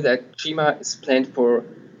I know that Chima is planned for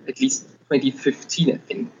at least 2015, I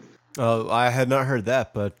think. I had not heard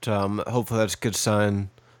that, but hopefully that's a good sign.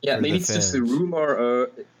 Yeah, for maybe the it's just a fans. rumor.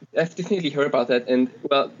 I've definitely heard about that. And,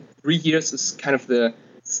 3 years is kind of the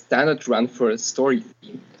standard run for a story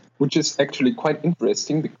theme. Which is actually quite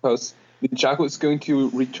interesting because Ninjago is going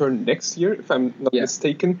to return next year, if I'm not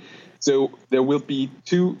mistaken. So there will be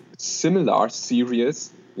two similar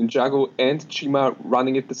series, Ninjago and Chima,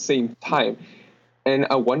 running at the same time. And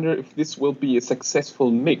I wonder if this will be a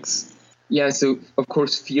successful mix. Yeah, so of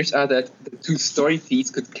course fears are that the two story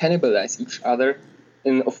feeds could cannibalize each other.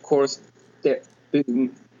 And of course,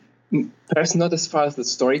 perhaps not as far as the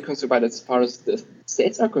story is concerned, but as far as the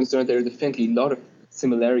sets are concerned, there are definitely a lot of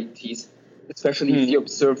similarities, especially if you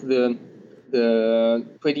observe the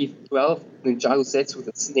 2012 Ninjago sets with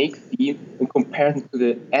the snake theme and compare them to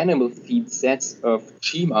the animal themed sets of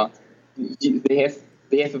Chima.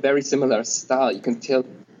 They have a very similar style. You can tell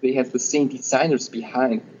they have the same designers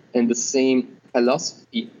behind and the same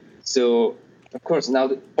philosophy. So, of course, now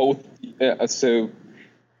that Both,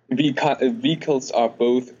 vehicles are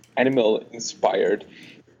both animal inspired,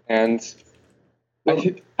 and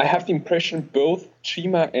I have the impression both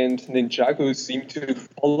Chima and Ninjago seem to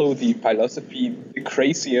follow the philosophy: the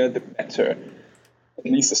crazier, the better. At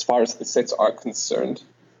least as far as the sets are concerned.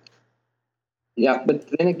 Yeah, but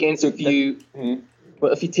then again, so if you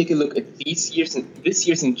take a look at this year's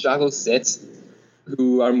Ninjago sets,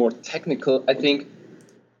 who are more technical, I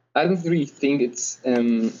don't really think it's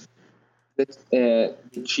that the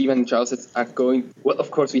Chima and Ninjago sets are going. Well,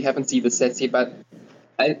 of course, we haven't seen the sets yet, but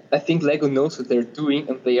I think Lego knows what they're doing,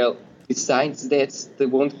 and they are designed that they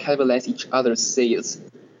won't cannibalize each other's sales.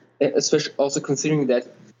 Especially also considering that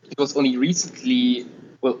it was only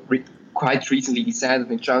quite recently decided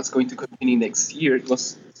that Ninjago is going to continue next year. It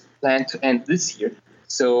was planned to end this year.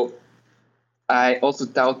 So I also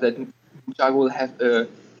doubt that Ninjago will have a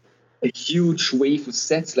huge wave of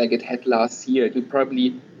sets like it had last year. It will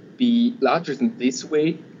probably be larger than this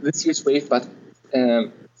year's wave, but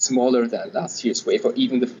smaller than last year's wave or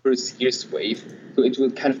even the first year's wave. So it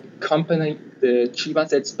will kind of accompany the Chima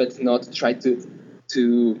sets, but not try to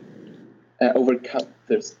overcome.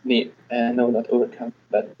 Not overcome,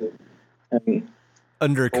 but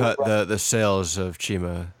Undercut the sales of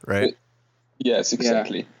Chima, right? Yes,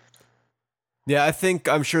 exactly. Yeah,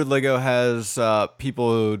 I'm sure Lego has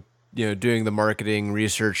people doing the marketing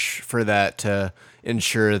research for that to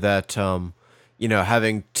ensure that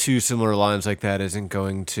having two similar lines like that isn't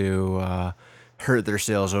going to hurt their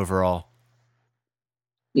sales overall.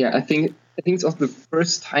 Yeah, I think it's also the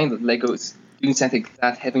first time that Lego is doing something like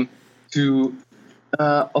that, having to.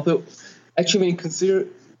 Although, actually, when you consider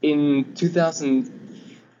in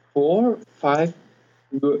 2004, 5,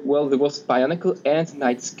 well, there was Bionicle and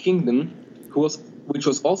Knight's Kingdom, which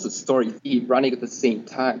was also story theme running at the same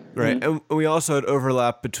time. Right, and we also had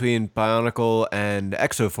overlap between Bionicle and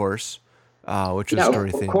Exoforce, which was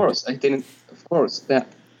story theme. Of course, that.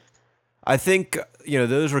 I think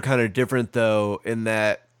those were kind of different though, in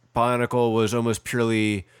that Bionicle was almost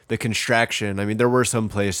purely the construction. I mean, there were some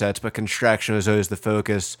play sets, but construction was always the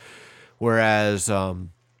focus, whereas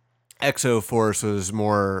Exoforce was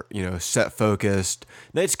more set focused.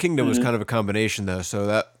 Knight's Kingdom was kind of a combination though, so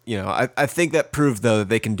that I think that proved though that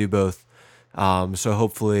they can do both. So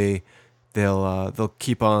hopefully they'll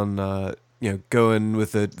keep on going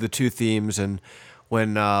with the two themes. And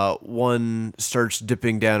when one starts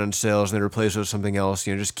dipping down in sales and they replace it with something else,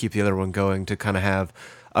 just keep the other one going to kind of have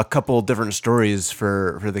a couple different stories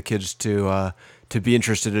for the kids to be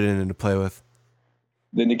interested in and to play with.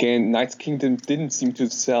 Then again, Knight's Kingdom didn't seem to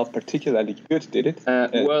sell particularly good, did it?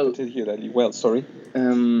 Particularly well. Sorry.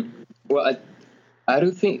 Well, I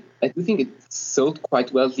do think it sold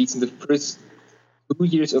quite well, at least in the first 2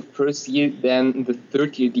 years of first year. Then in the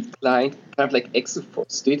third year declined, kind of like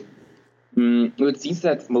Exoforce did. It seems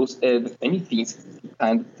that many things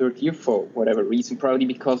declined the third year for whatever reason, probably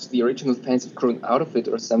because the original fans have grown out of it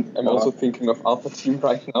or something. I'm also thinking of Alpha Team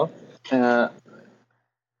right now.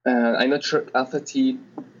 I'm not sure Alpha T.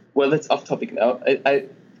 Well, that's off topic now. I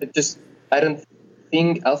don't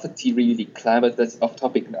think Alpha T really declined, but that's off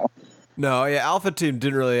topic now. No, yeah, Alpha Team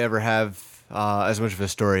didn't really ever have as much of a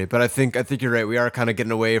story, but I think you're right. We are kind of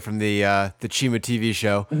getting away from the Chima TV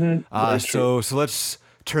show. Mm-hmm. So let's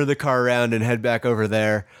turn the car around and head back over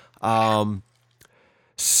there.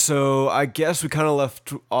 So I guess we kind of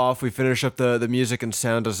left off. We finished up the music and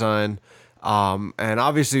sound design. And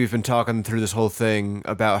obviously we've been talking through this whole thing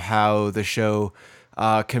about how the show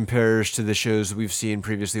compares to the shows we've seen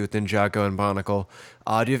previously with Ninjago and Barnacle.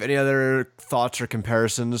 Do you have any other thoughts or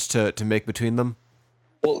comparisons to make between them?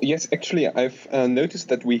 Well, yes, actually, I've noticed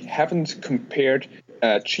that we haven't compared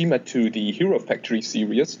Chima to the Hero Factory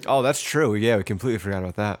series. Oh, that's true. Yeah, we completely forgot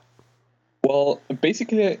about that. Well,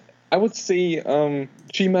 basically, I would say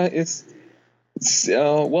Chima is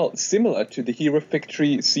similar to the Hero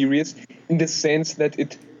Factory series in the sense that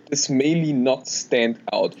it does mainly not stand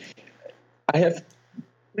out. I have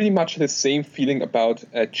pretty much the same feeling about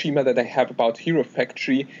Chima that I have about Hero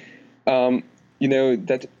Factory.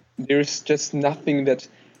 That there's just nothing that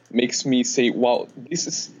makes me say, wow, this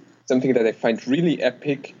is something that I find really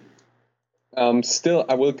epic. Still,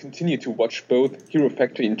 I will continue to watch both Hero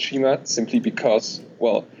Factory and Chima simply because,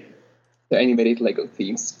 well, the animated Lego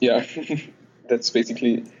themes. Yeah, that's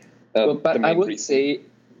basically but the main I would reason. say,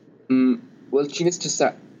 Chima's just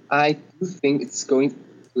I do think it's going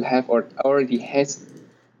to have or already has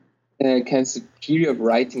kind of superior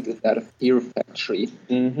writing to that of Hero Factory.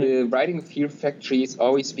 Mm-hmm. The writing of Hero Factory is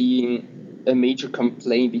always being a major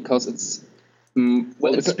complaint because it's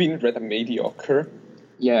it's been rather mediocre.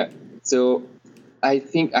 Yeah, so I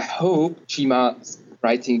hope Chima's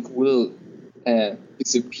writing will be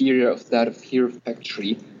superior of that of Hero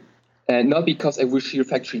Factory. Not because I wish Hero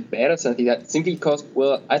Factory bad or something like that, simply because,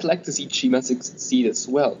 well, I'd like to see Chima succeed as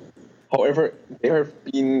well. However, there have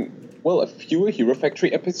been, a few Hero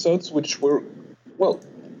Factory episodes which were, quite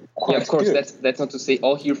yeah, of course, good. That's not to say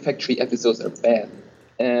all Hero Factory episodes are bad.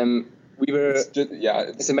 We were... It's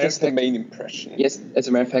just the main impression. Yes, as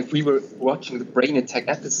a matter of fact, we were watching the Brain Attack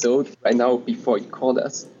episode right now before you called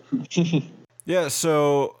us. Yeah,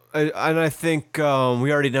 so... And I think we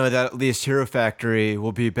already know that at least Hero Factory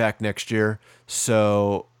will be back next year,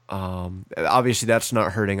 so obviously that's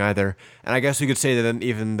not hurting either. And I guess we could say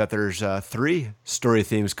that there's 3 story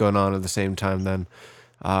themes going on at the same time then,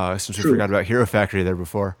 since we forgot about Hero Factory there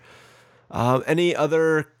before. Any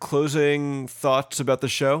other closing thoughts about the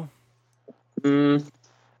show?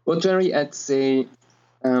 Well, generally, I'd say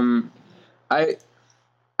I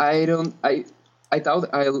doubt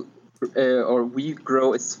I'll or we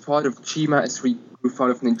grow as fond of Chima as we grew fond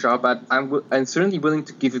of Ninja, but I'm certainly willing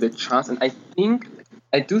to give it a chance, and I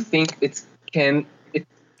do think it can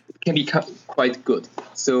become quite good.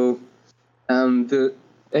 So the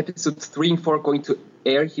episodes 3 and 4 are going to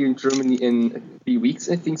air here in Germany in 3 weeks,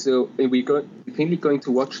 I think. So we're mainly going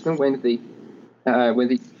to watch them when they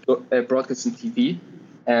broadcast on TV,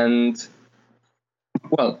 and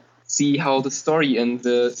see how the story and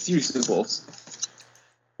the series evolves.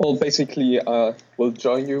 Well, basically, we'll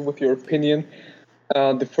join you with your opinion.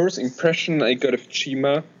 The first impression I got of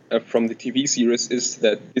Chima from the TV series is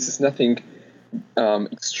that this is nothing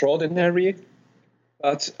extraordinary,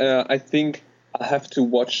 but I think I'll have to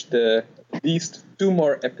watch at least 2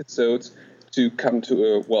 more episodes to come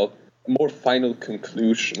to a more final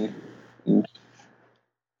conclusion and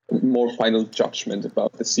more final judgment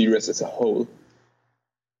about the series as a whole.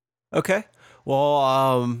 Okay.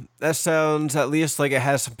 Well, that sounds at least like it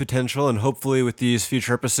has some potential, and hopefully with these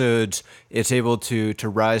future episodes, it's able to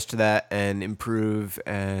rise to that and improve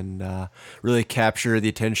and really capture the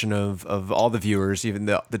attention of all the viewers, even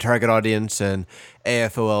the target audience and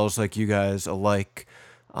AFOLs like you guys alike.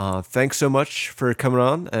 Thanks so much for coming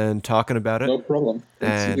on and talking about it. No problem.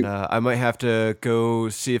 And I might have to go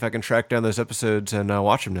see if I can track down those episodes and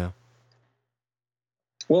watch them now.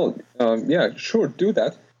 Well, yeah, sure, do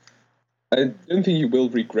that. I don't think you will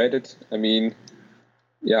regret it. I mean,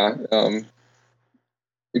 yeah,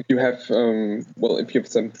 if you have if you have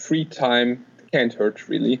some free time, can't hurt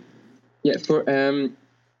really. Yeah,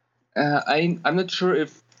 I'm not sure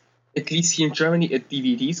if, at least here in Germany, a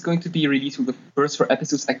DVD is going to be released with the first 4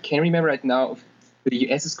 episodes. I can't remember right now if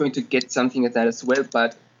the US is going to get something like that as well,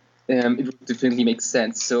 but it would definitely make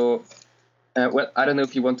sense. So, I don't know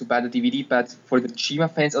if you want to buy the DVD, but for the Chima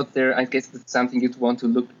fans out there, I guess it's something you'd want to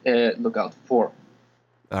look out for.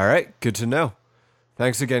 All right, good to know.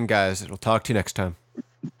 Thanks again, guys. We'll talk to you next time.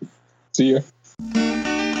 See ya.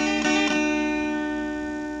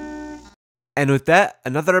 And with that,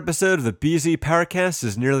 another episode of the BZ Paracast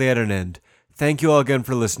is nearly at an end. Thank you all again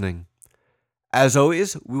for listening. As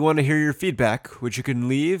always, we want to hear your feedback, which you can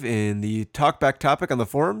leave in the talkback topic on the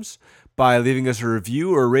forums, by leaving us a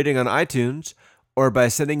review or rating on iTunes, or by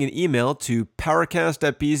sending an email to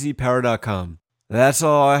powercast@bzpower.com. That's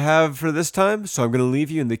all I have for this time, so I'm going to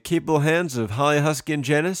leave you in the capable hands of Holly, Husky, and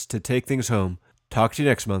Janice to take things home. Talk to you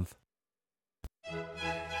next month.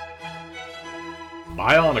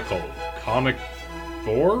 Bionicle, Comic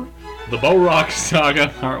 4? The Bo-Rock Saga,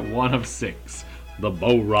 Part 1 of 6. The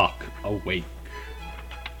Bo-Rock Awake.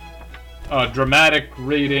 Dramatic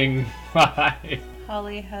reading by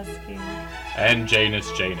Holly Husky. and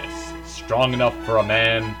Janus. Strong enough for a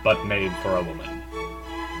man, but made for a woman.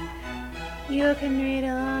 You can read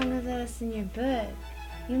along with us in your book.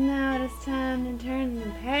 You know it's time to turn the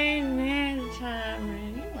page and time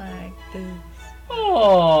reading like this.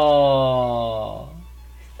 Aww.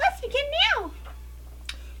 Let's begin now!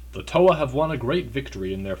 The Toa have won a great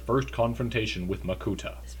victory in their first confrontation with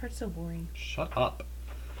Makuta. This part's so boring. Shut up.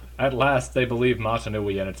 At last they believe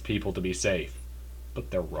Matanui and its people to be safe.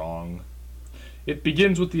 But they're wrong. It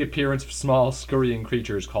begins with the appearance of small, scurrying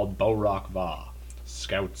creatures called Bo-Rock Va,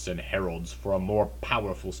 scouts and heralds for a more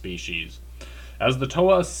powerful species. As the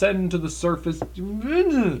Toa ascend to the surface,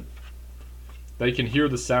 they can hear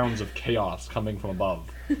the sounds of chaos coming from above.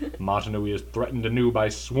 Matanui is threatened anew by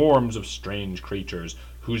swarms of strange creatures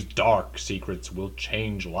whose dark secrets will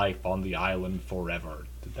change life on the island forever.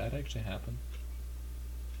 Did that actually happen?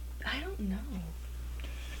 I don't know.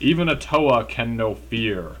 Even a Toa can know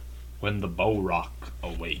fear when the Bo-Rock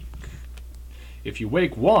awake. If you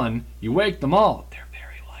wake one, you wake them all. They're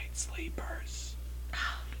very light sleepers.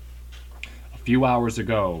 A few hours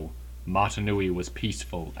ago, Matanui was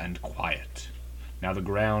peaceful and quiet. Now the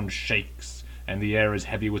ground shakes, and the air is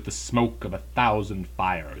heavy with the smoke of 1,000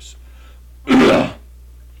 fires.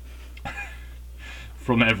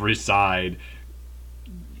 From every side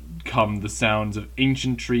come the sounds of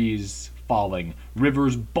ancient trees falling,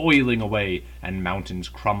 rivers boiling away, and mountains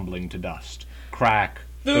crumbling to dust. Crack,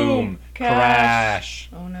 boom, crash.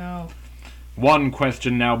 Oh no. One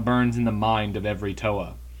question now burns in the mind of every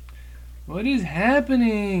Toa. What is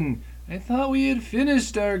happening? I thought we had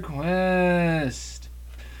finished our quest.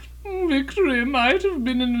 Victory might have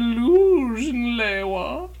been an illusion,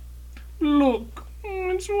 Lewa. Look,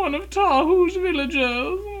 it's one of Tahu's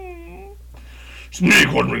villagers.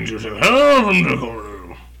 Snake, what brings you to hell from the...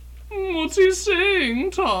 What's he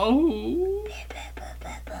saying, Tahu?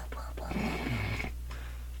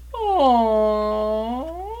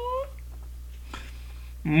 Aww.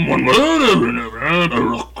 One word,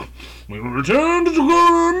 we will return to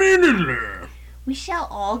Toguro immediately. We shall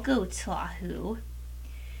all go, Tahu.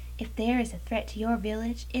 If there is a threat to your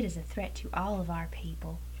village, it is a threat to all of our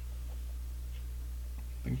people.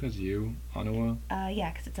 I think that's you, Anua.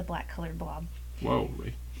 Yeah, because it's a black-colored blob. Whoa,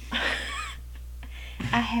 Ray.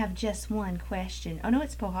 I have just one question. Oh no,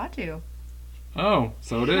 it's Pohatu. Oh,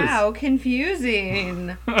 so it is. How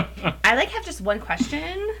confusing. I have just one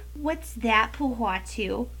question. What's that,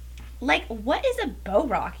 Pohatu? What is a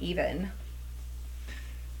Bo-Rock even?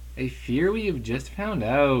 I fear we have just found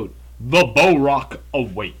out. The Bo-Rock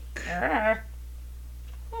awake.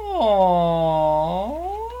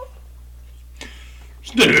 Aww.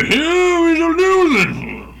 Stay here, we shall do this.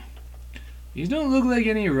 These don't look like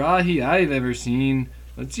any Rahi I've ever seen.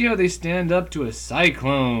 Let's see how they stand up to a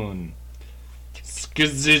cyclone.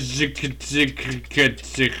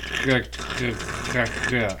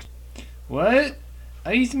 What?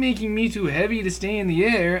 Ice making me too heavy to stay in the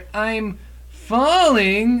air. I'm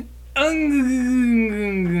falling.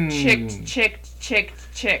 Chicked.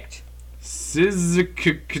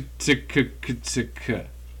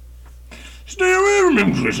 Stay away from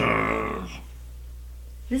him, Twitter.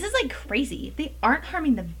 This is crazy. They aren't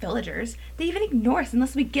harming the villagers. They even ignore us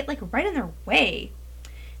unless we get right in their way.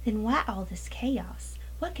 Then why all this chaos?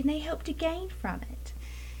 What can they hope to gain from it?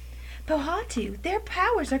 Pohatu, their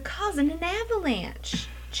powers are causing an avalanche.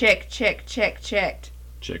 Checked.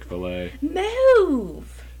 Chick-fil-A.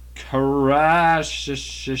 Move! Crash.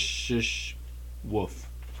 Woof.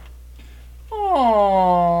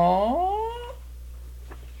 Aww.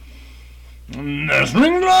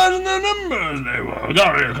 Nestling lies in their numbers. They will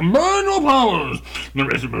gotta combine your powers. The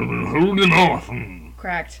rest of them will hold them off.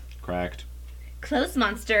 Correct. Cracked. Close,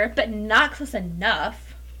 monster, but not close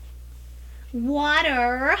enough.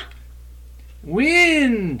 Water.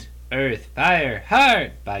 Wind. Earth, fire,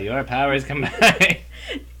 heart. By your powers combined.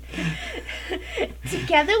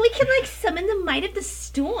 Together we can summon the might of the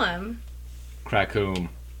storm. Crackoom.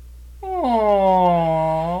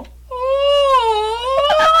 Aww.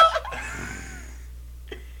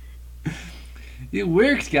 It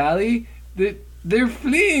worked, golly. They're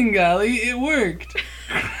fleeing, golly. It worked.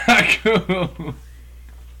 Crackoom.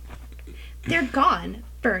 They're gone.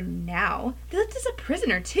 For now. They left us a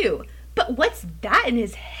prisoner, too. But what's that in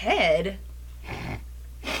his head?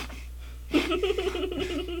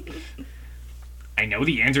 I know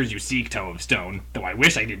the answers you seek, Toe of Stone, though I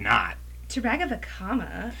wish I did not.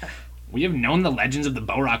 Taragavakama. We have known the legends of the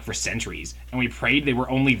Bohrok for centuries, and we prayed they were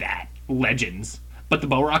only that, legends. But the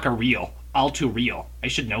Bohrok are real, all too real. I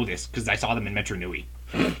should know this, because I saw them in Metro Nui.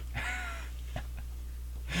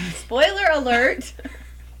 Spoiler alert!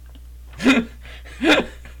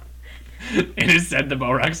 It is said the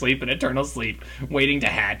Bohrok sleep an eternal sleep, waiting to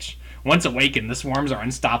hatch. Once awakened, the swarms are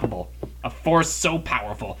unstoppable. A force so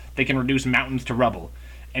powerful they can reduce mountains to rubble,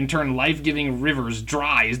 and turn life-giving rivers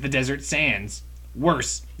dry as the desert sands.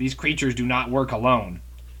 Worse, these creatures do not work alone.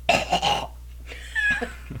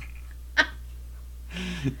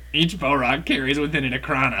 Each Bohrok carries within it a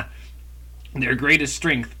Krana. Their greatest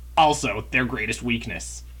strength, also their greatest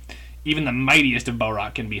weakness. Even the mightiest of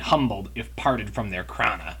Bohrok can be humbled if parted from their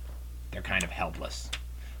Krana. They're kind of helpless.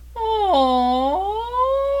 Aww.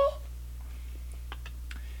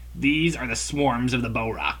 These are the swarms of the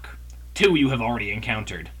Bohrok. Two you have already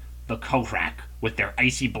encountered. The Kohrak, with their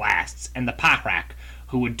icy blasts, and the Pahrak,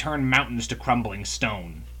 who would turn mountains to crumbling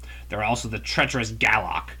stone. There are also the treacherous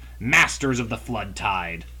Galok, masters of the flood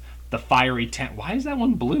tide. The fiery tent. Why is that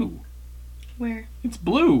one blue? Where? It's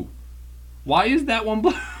blue. Why is that one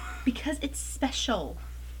blue? Because it's special.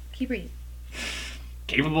 Keep reading.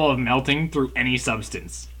 Capable of melting through any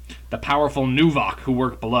substance. The powerful Nuvok who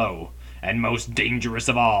work below. And most dangerous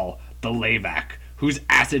of all, the Lavak, whose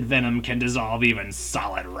acid venom can dissolve even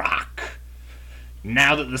solid rock.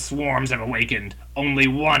 Now that the swarms have awakened, only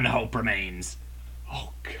one hope remains.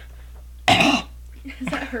 Oh, God. Does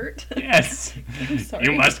that hurt? Yes. I'm sorry.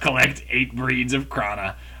 You must collect 8 breeds of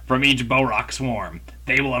Krana from each Bohrok swarm.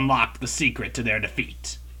 They will unlock the secret to their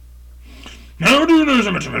defeat. How do you know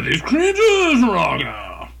so much about these creatures,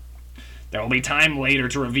 Raga? There will be time later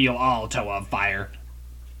to reveal all Toa of Fire,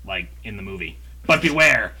 like in the movie. But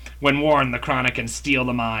beware, when warned, the Krana can steal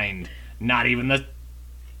the mind. Not even the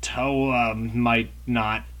Toa might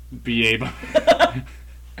not be able...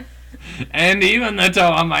 And even the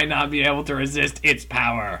Toa might not be able to resist its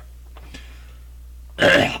power.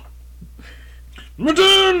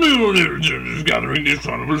 Return to the legends, gathering these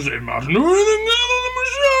Krana will save Martin or anything gather them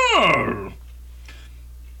ashore.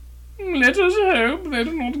 Let us hope they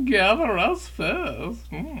do not gather us first.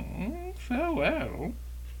 Farewell.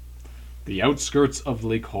 The outskirts of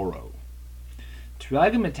Lake Horo.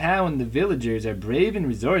 Tragamatau and the villagers are brave and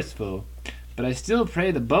resourceful, but I still pray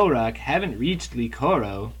the Bohrok haven't reached Lake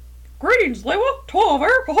Horo. Greetings, Lewa. Tover.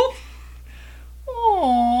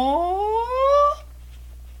 Aww.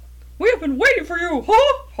 We have been waiting for you.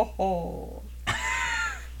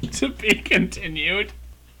 To be continued.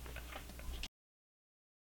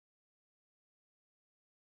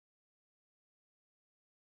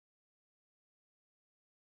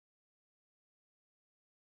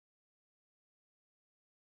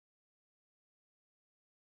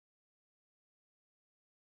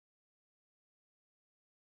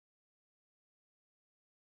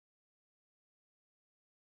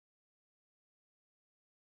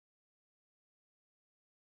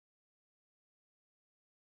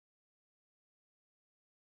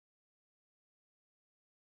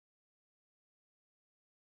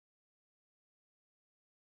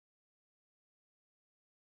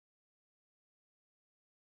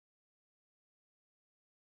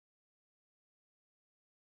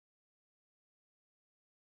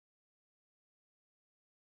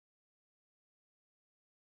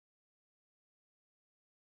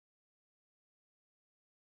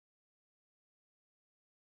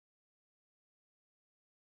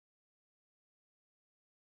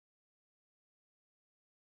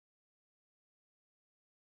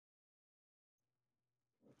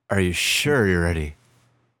 Are you sure you're ready?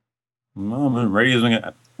 I'm ready. Actually,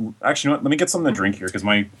 you know what? Let me get something to drink here because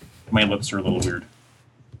my lips are a little weird.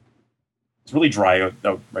 It's really dry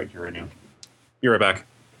out right here right now. Be right back.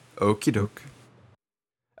 Okie doke.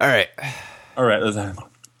 All right. All right.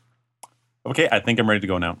 Okay, I think I'm ready to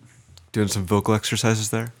go now. Doing some vocal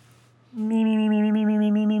exercises there.